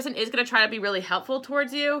way, this person is going to try to be really helpful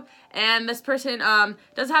towards you. And this person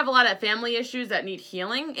does have a lot of family issues that need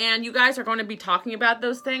healing. And you guys are going to be talking about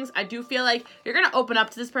those things. I do feel like you're going to open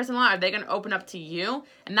up to this person a lot. Or they're going to open up to you.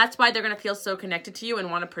 And that's why they're going to feel so connected to you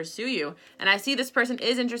and want to pursue you. And I see this person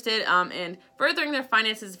is interested in furthering their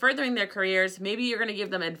finances, furthering their careers. Maybe you're going to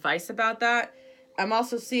give them advice about that. I'm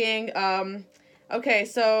also seeing, okay,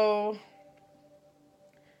 so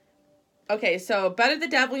better the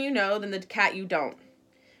devil you know than the cat you don't.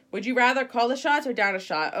 Would you rather call the shots or down a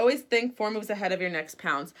shot? Always think 4 moves ahead of your next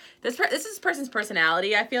pounds. This is this person's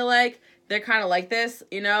personality. I feel like they're kind of like this.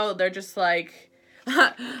 You know, they're just like,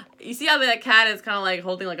 you see how that cat is kind of like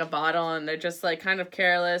holding like a bottle, and they're just like kind of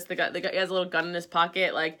careless. He has a little gun in his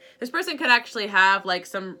pocket. Like, this person could actually have like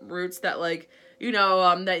some roots that, like, you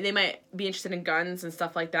know, that they might be interested in guns and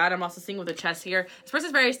stuff like that. I'm also seeing with the chest here. This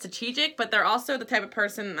person's very strategic, but they're also the type of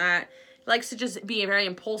person that likes to just be very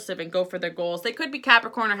impulsive and go for their goals. They could be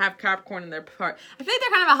Capricorn or have Capricorn in their part. I feel like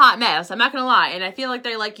they're kind of a hot mess. I'm not going to lie. And I feel like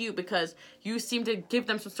they like you because you seem to give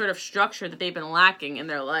them some sort of structure that they've been lacking in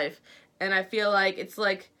their life. And I feel like it's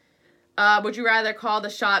like, would you rather call the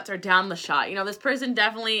shots or down the shot? You know, this person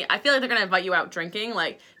definitely, I feel like they're going to invite you out drinking.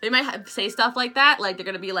 Like, they might say stuff like that. Like, they're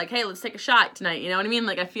going to be like, hey, let's take a shot tonight. You know what I mean?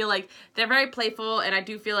 Like, I feel like they're very playful, and I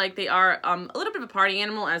do feel like they are a little bit of a party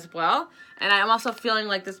animal as well. And I'm also feeling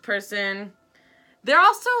like this person, they're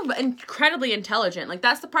also incredibly intelligent. Like,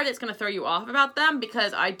 that's the part that's going to throw you off about them,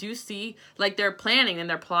 because I do see, like, they're planning and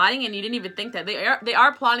they're plotting, and you didn't even think that. They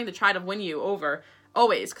are plotting to try to win you over.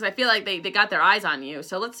 Always, because I feel like they got their eyes on you.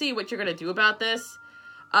 So let's see what you're going to do about this.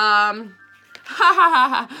 Sorry,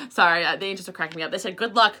 the angels are cracking me up. They said,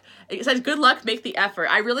 good luck. It says, good luck, make the effort.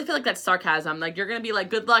 I really feel like that's sarcasm. Like, you're going to be like,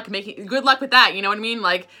 good luck with that. You know what I mean?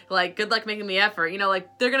 Like, good luck making the effort. You know, like,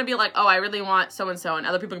 they're going to be like, oh, I really want so-and-so. And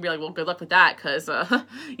other people are going to be like, well, good luck with that. Because,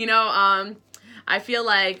 you know, I feel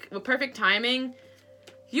like with perfect timing,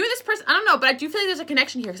 you and this person, I don't know, but I do feel like there's a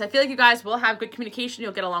connection here, because I feel like you guys will have good communication,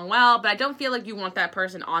 you'll get along well, but I don't feel like you want that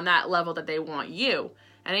person on that level that they want you.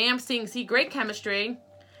 And I am see great chemistry,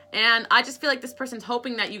 and I just feel like this person's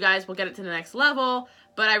hoping that you guys will get it to the next level,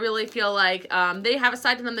 but I really feel like they have a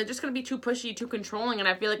side to them, they're just going to be too pushy, too controlling, and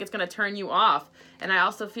I feel like it's going to turn you off. And I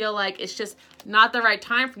also feel like it's just not the right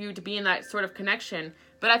time for you to be in that sort of connection.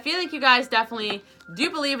 But I feel like you guys definitely do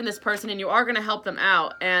believe in this person, and you are going to help them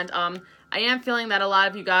out. And I am feeling that a lot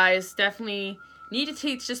of you guys definitely need to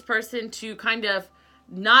teach this person to kind of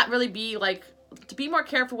not really be like, to be more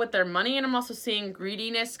careful with their money. And I'm also seeing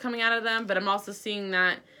greediness coming out of them, but I'm also seeing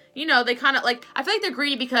that, you know, they kind of like, I feel like they're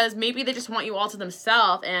greedy because maybe they just want you all to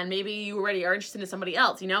themselves, and maybe you already are interested in somebody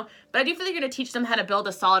else, you know? But I do feel like you're going to teach them how to build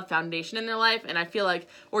a solid foundation in their life, and I feel like,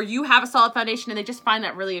 or you have a solid foundation and they just find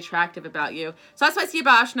that really attractive about you. So that's what I see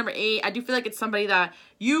about option number 8. I do feel like it's somebody that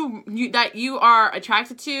you are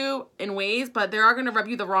attracted to in ways, but they are going to rub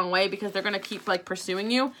you the wrong way, because they're going to keep like pursuing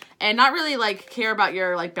you and not really like care about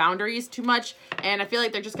your like boundaries too much. And I feel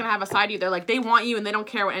like they're just going to have a side of you. They're like, they want you and they don't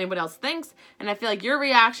care what anyone else thinks. And I feel like your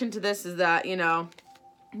reaction to this is that, you know,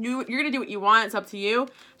 you're going to do what you want. It's up to you.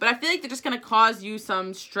 But I feel like they're just going to cause you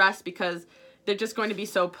some stress, because they're just going to be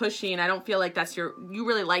so pushy, and I don't feel like that's you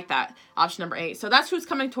really like that, option number 8. So that's who's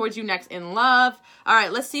coming towards you next in love. All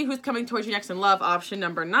right, let's see who's coming towards you next in love, option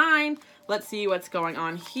number 9. Let's see what's going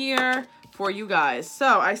on here for you guys.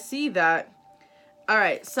 So I see that, all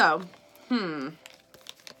right, so, if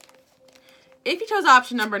you chose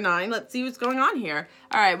option number 9, let's see what's going on here.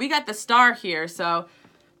 All right, we got the star here, so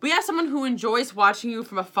we have someone who enjoys watching you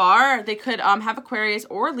from afar. They could have Aquarius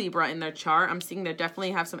or Libra in their chart. I'm seeing they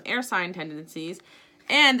definitely have some air sign tendencies.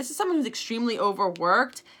 And this is someone who's extremely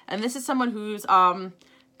overworked. And this is someone who's kind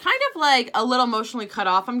of like a little emotionally cut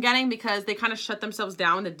off, I'm getting, because they kind of shut themselves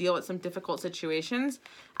down to deal with some difficult situations.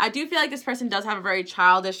 I do feel like this person does have a very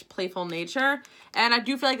childish, playful nature. And I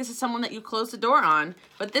do feel like this is someone that you closed the door on.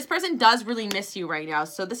 But this person does really miss you right now.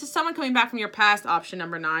 So this is someone coming back from your past, option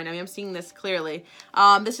number 9. I mean, I'm seeing this clearly.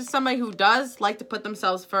 This is somebody who does like to put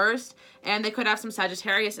themselves first. And they could have some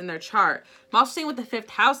Sagittarius in their chart. I'm also seeing with the 5th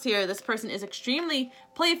house here, this person is extremely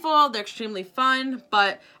playful. They're extremely fun.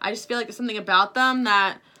 But I just feel like there's something about them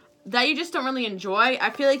that that you just don't really enjoy.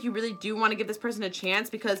 I feel like you really do want to give this person a chance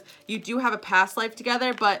because you do have a past life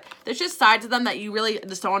together, but there's just sides of them that you really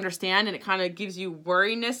just don't understand, and it kind of gives you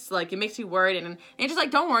worriness. Like, it makes you worried, and just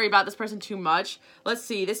like, don't worry about this person too much. Let's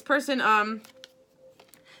see, this person, they're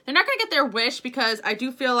not going to get their wish because I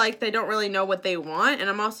do feel like they don't really know what they want, and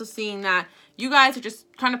I'm also seeing that you guys are just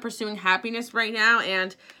kind of pursuing happiness right now,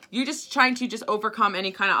 and you're just trying to just overcome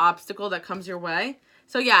any kind of obstacle that comes your way.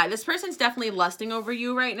 So yeah, this person's definitely lusting over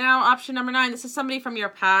you right now. Option number 9, this is somebody from your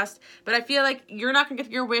past, but I feel like you're not going to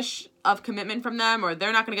get your wish of commitment from them, or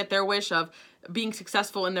they're not going to get their wish of being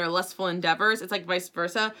successful in their lustful endeavors. It's like vice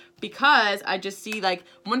versa, because I just see like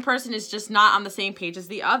one person is just not on the same page as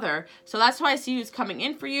the other. So that's why I see who's coming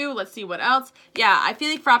in for you. Let's see what else. Yeah, I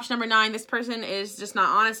feel like for option number 9, this person is just not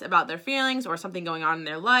honest about their feelings or something going on in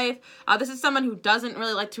their life. This is someone who doesn't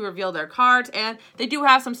really like to reveal their cards, and they do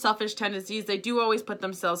have some selfish tendencies. They do always put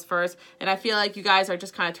themselves first, and I feel like you guys are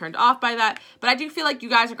just kind of turned off by that. But I do feel like you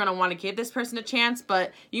guys are going to want to give this person a chance,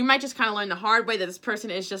 but you might just kind of learn the hard way that this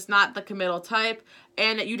person is just not the committal type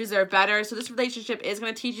and that you deserve better. So this relationship is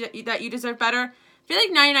going to teach you that you deserve better. I feel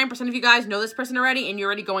like 99% of you guys know this person already, and you're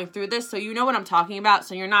already going through this, so you know what I'm talking about,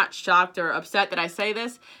 so you're not shocked or upset that I say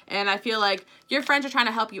this. And I feel like your friends are trying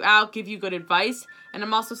to help you out, give you good advice, and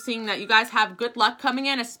I'm also seeing that you guys have good luck coming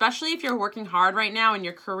in, especially if you're working hard right now in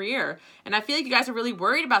your career. And I feel like you guys are really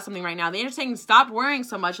worried about something right now. They're saying stop worrying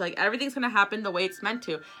so much, like everything's going to happen the way it's meant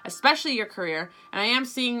to, especially your career. And I am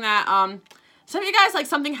seeing that some of you guys, like,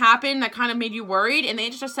 something happened that kind of made you worried, and they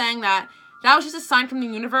just are saying that that was just a sign from the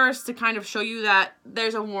universe to kind of show you that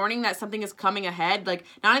there's a warning that something is coming ahead. Like,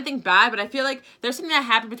 not anything bad, but I feel like there's something that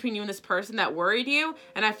happened between you and this person that worried you,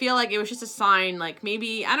 and I feel like it was just a sign, like,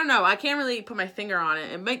 maybe, I don't know, I can't really put my finger on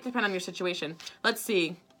it. It might depend on your situation. Let's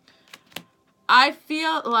see. I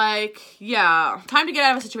feel like, yeah, time to get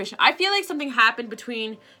out of a situation. I feel like something happened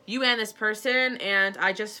between you and this person, and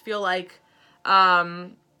I just feel like,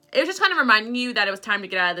 it was just kind of reminding you that it was time to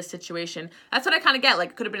get out of this situation. That's what I kind of get. Like,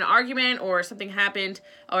 it could have been an argument or something happened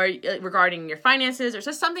or regarding your finances or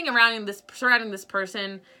just something surrounding this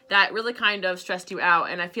person that really kind of stressed you out.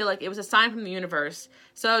 And I feel like it was a sign from the universe.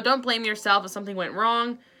 So don't blame yourself if something went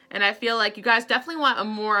wrong. And I feel like you guys definitely want a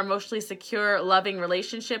more emotionally secure, loving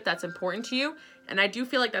relationship that's important to you. And I do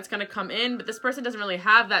feel like that's going to come in, but this person doesn't really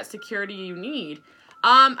have that security you need.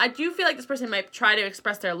 I do feel like this person might try to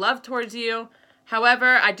express their love towards you.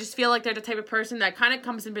 However, I just feel like they're the type of person that kind of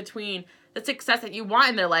comes in between the success that you want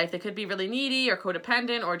in their life. They could be really needy or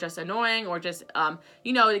codependent or just annoying or just,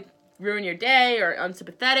 ruin your day or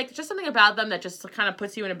unsympathetic. There's just something about them that just kind of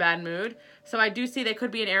puts you in a bad mood. So I do see they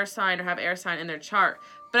could be an air sign or have air sign in their chart.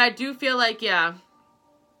 But I do feel like, yeah,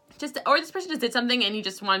 or this person just did something and you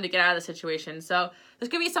just wanted to get out of the situation. So there's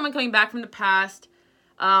going to be someone coming back from the past.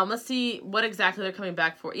 Let's see what exactly they're coming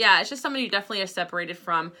back for. Yeah, it's just somebody you definitely are separated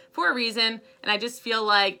from for a reason. And I just feel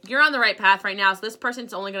like you're on the right path right now. So this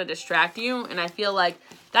person's only going to distract you. And I feel like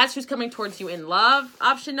that's who's coming towards you in love.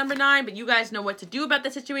 Option number 9. But you guys know what to do about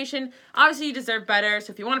the situation. Obviously, you deserve better.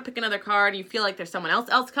 So if you want to pick another card and you feel like there's someone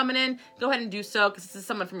else coming in, go ahead and do so because this is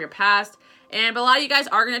someone from your past. But a lot of you guys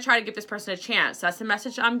are going to try to give this person a chance. That's the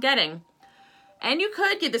message I'm getting. And you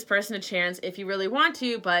could give this person a chance if you really want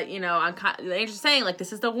to, but, I'm just saying, like,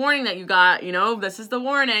 this is the warning that you got, this is the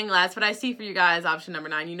warning. That's what I see for you guys, option number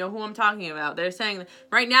 9. You know who I'm talking about. They're saying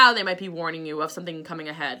right now they might be warning you of something coming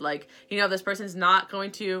ahead. Like, this person's not going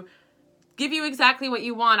to give you exactly what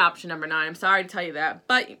you want, option number 9. I'm sorry to tell you that.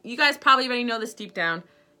 But you guys probably already know this deep down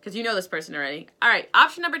because you know this person already. All right,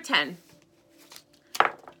 option number 10.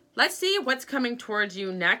 Let's see what's coming towards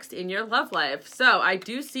you next in your love life. So I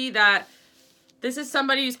do see that this is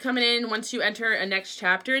somebody who's coming in once you enter a next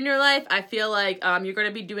chapter in your life. I feel like you're going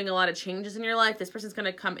to be doing a lot of changes in your life. This person's going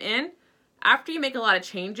to come in. After you make a lot of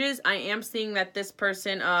changes, I am seeing that this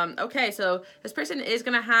person, so this person is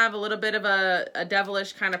going to have a little bit of a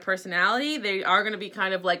devilish kind of personality. They are going to be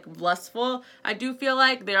kind of like lustful. I do feel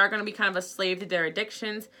like they are going to be kind of a slave to their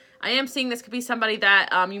addictions. I am seeing this could be somebody that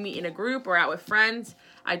you meet in a group or out with friends.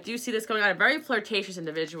 I do see this going on, a very flirtatious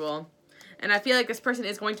individual. And I feel like this person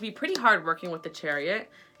is going to be pretty hardworking with the Chariot.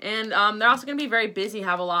 And they're also going to be very busy,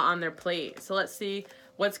 have a lot on their plate. So let's see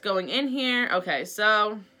what's going in here. Okay,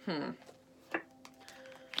 so,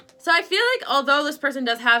 So I feel like although this person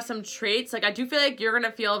does have some traits, like I do feel like you're going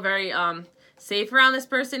to feel very safe around this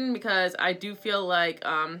person because I do feel like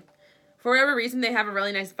for whatever reason they have a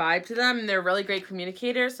really nice vibe to them and they're really great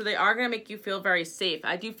communicators. So they are going to make you feel very safe.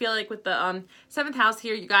 I do feel like with the 7th house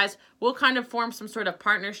here, you guys will kind of form some sort of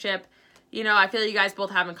partnership. I feel you guys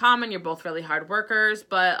both have in common. You're both really hard workers.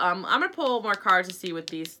 But I'm going to pull more cards to see what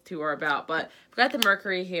these two are about. But we've got the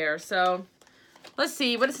Mercury here. So let's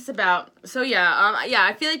see, what is this about? So yeah, yeah,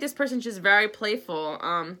 I feel like this person's just very playful.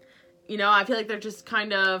 You know, I feel like they're just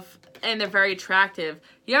kind of, and they're very attractive.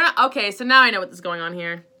 Okay, so now I know what is going on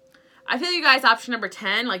here. I feel you guys, option number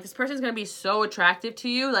 10, like, this person's going to be so attractive to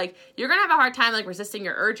you. Like, you're going to have a hard time, like, resisting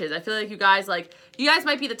your urges. I feel like you guys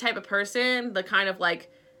might be the type of person that kind of,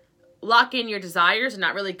 like, lock in your desires and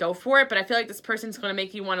not really go for it. But I feel like this person's going to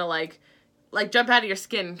make you want to, like jump out of your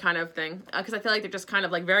skin kind of thing. Because I feel like they're just kind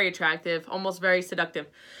of, like, very attractive, almost very seductive.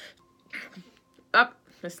 Oh,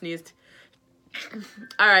 I sneezed.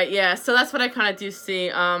 Alright, yeah, so that's what I kind of do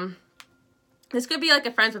see. This could be like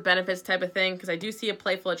a friends with benefits type of thing, because I do see a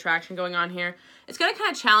playful attraction going on here. It's going to kind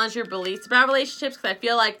of challenge your beliefs about relationships, because I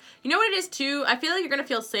feel like, you know what it is too? I feel like you're going to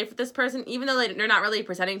feel safe with this person, even though they're not really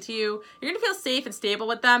presenting to you. You're going to feel safe and stable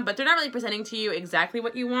with them, but they're not really presenting to you exactly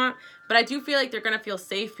what you want. But I do feel like they're going to feel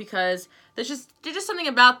safe because there's just something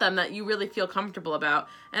about them that you really feel comfortable about.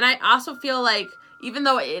 And I also feel like, even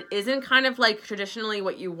though it isn't kind of like traditionally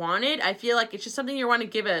what you wanted, I feel like it's just something you want to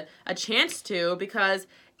give a chance to, because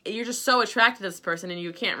you're just so attracted to this person and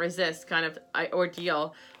you can't resist kind of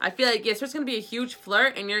ordeal. I feel like, yes, there's going to be a huge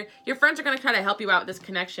flirt, and your friends are going to kind of help you out with this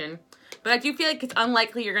connection. But I do feel like it's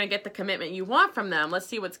unlikely you're going to get the commitment you want from them. Let's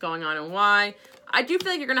see what's going on and why. I do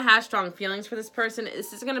feel like you're going to have strong feelings for this person.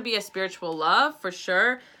 This is going to be a spiritual love for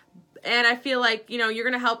sure. And I feel like, you know, you're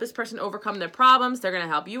going to help this person overcome their problems. They're going to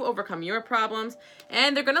help you overcome your problems.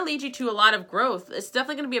 And they're going to lead you to a lot of growth. It's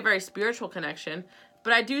definitely going to be a very spiritual connection.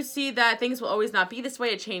 But I do see that things will always not be this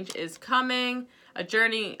way. A change is coming. A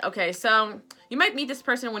journey. Okay, so you might meet this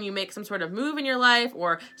person when you make some sort of move in your life,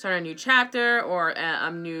 or start a new chapter, or a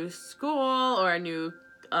new school, or a new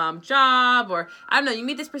job, or I don't know, you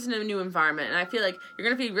meet this person in a new environment, and I feel like you're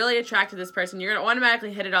going to be really attracted to this person. You're going to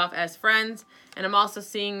automatically hit it off as friends. And I'm also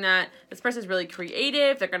seeing that this person is really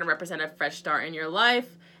creative. They're going to represent a fresh start in your life,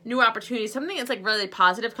 new opportunities, something that's like really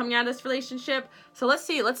positive coming out of this relationship. So let's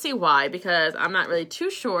see why, because I'm not really too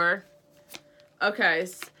sure. Okay,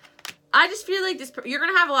 so I just feel like you're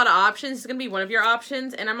going to have a lot of options. It's going to be one of your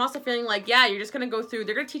options. And I'm also feeling like, yeah, you're just going to go through,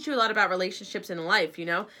 they're going to teach you a lot about relationships in life, you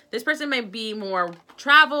know? This person might be more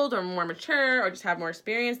traveled or more mature or just have more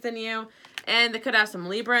experience than you. And they could have some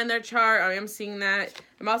Libra in their chart. I am seeing that.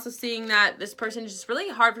 I'm also seeing that this person is just really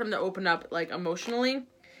hard for them to open up, like, emotionally.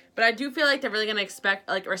 But I do feel like they're really going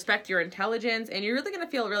to respect your intelligence, and you're really going to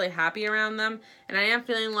feel really happy around them. And I am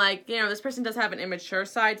feeling like, you know, this person does have an immature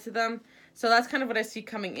side to them. So that's kind of what I see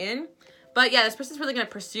coming in. But yeah, this person's really going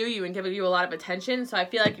to pursue you and give you a lot of attention. So I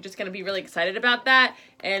feel like you're just going to be really excited about that.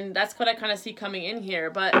 And that's what I kind of see coming in here.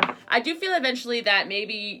 But I do feel eventually that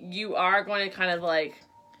maybe you are going to kind of like,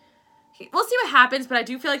 we'll see what happens, but I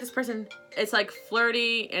do feel like this person is like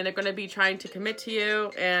flirty, and they're going to be trying to commit to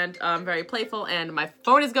you, and very playful. And my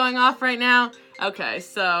phone is going off right now. Okay,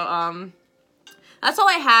 so that's all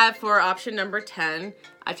I have for option number 10.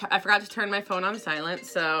 I forgot to turn my phone on silent.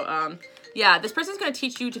 So yeah, this person's going to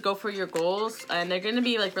teach you to go for your goals, and they're going to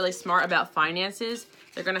be like really smart about finances.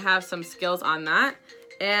 They're going to have some skills on that.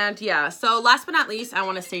 And yeah, so last but not least, I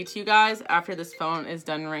want to say to you guys, after this phone is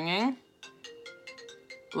done ringing,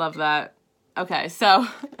 love that. Okay, so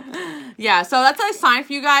yeah, so that's a sign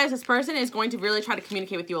for you guys. This person is going to really try to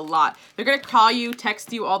communicate with you a lot. They're going to call you,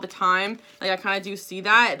 text you all the time. Like, I kind of do see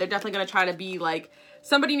that. They're definitely going to try to be like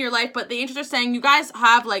somebody in your life, but the angels are saying you guys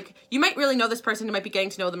have, like, you might really know this person. You might be getting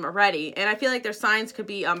to know them already. And I feel like their signs could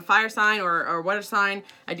be fire sign or water sign.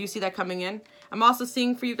 I do see that coming in. I'm also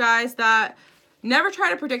seeing for you guys that never try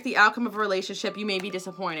to predict the outcome of a relationship. You may be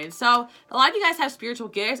disappointed. So a lot of you guys have spiritual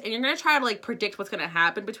gifts, and you're going to try to like predict what's going to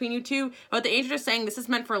happen between you two. But the angels are saying this is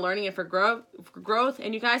meant for learning and for growth.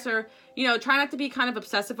 And you guys are, you know, try not to be kind of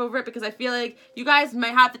obsessive over it, because I feel like you guys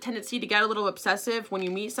might have the tendency to get a little obsessive when you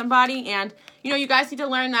meet somebody. And, you know, you guys need to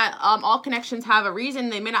learn that all connections have a reason.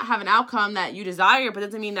 They may not have an outcome that you desire, but it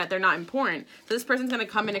doesn't mean that they're not important. So this person's going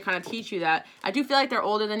to come in and kind of teach you that. I do feel like they're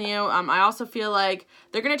older than you. I also feel like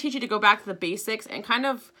they're going to teach you to go back to the basics and kind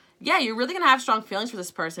of, yeah, you're really going to have strong feelings for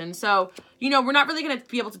this person. So, you know, we're not really going to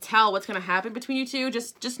be able to tell what's going to happen between you two.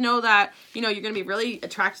 Just know that, you know, you're going to be really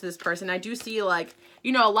attracted to this person. I do see, like,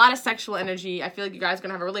 you know, a lot of sexual energy. I feel like you guys are going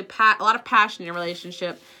to have a lot of passion in your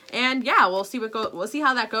relationship. And yeah, we'll see we'll see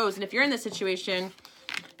how that goes. And if you're in this situation,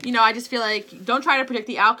 you know, I just feel like don't try to predict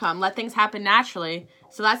the outcome. Let things happen naturally.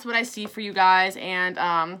 So that's what I see for you guys. And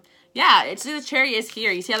yeah, it's the Chariot is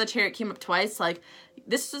here. You see how the Chariot came up twice? Like,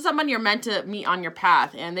 this is someone you're meant to meet on your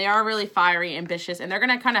path, and they are really fiery, ambitious, and they're going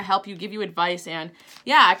to kind of help you, give you advice, and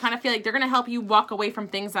yeah, I kind of feel like they're going to help you walk away from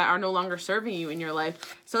things that are no longer serving you in your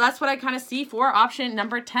life. So that's what I kind of see for option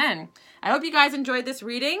number 10. I hope you guys enjoyed this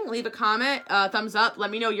reading. Leave a comment, thumbs up. Let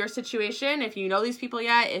me know your situation, if you know these people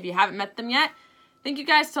yet, if you haven't met them yet. Thank you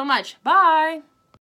guys so much. Bye.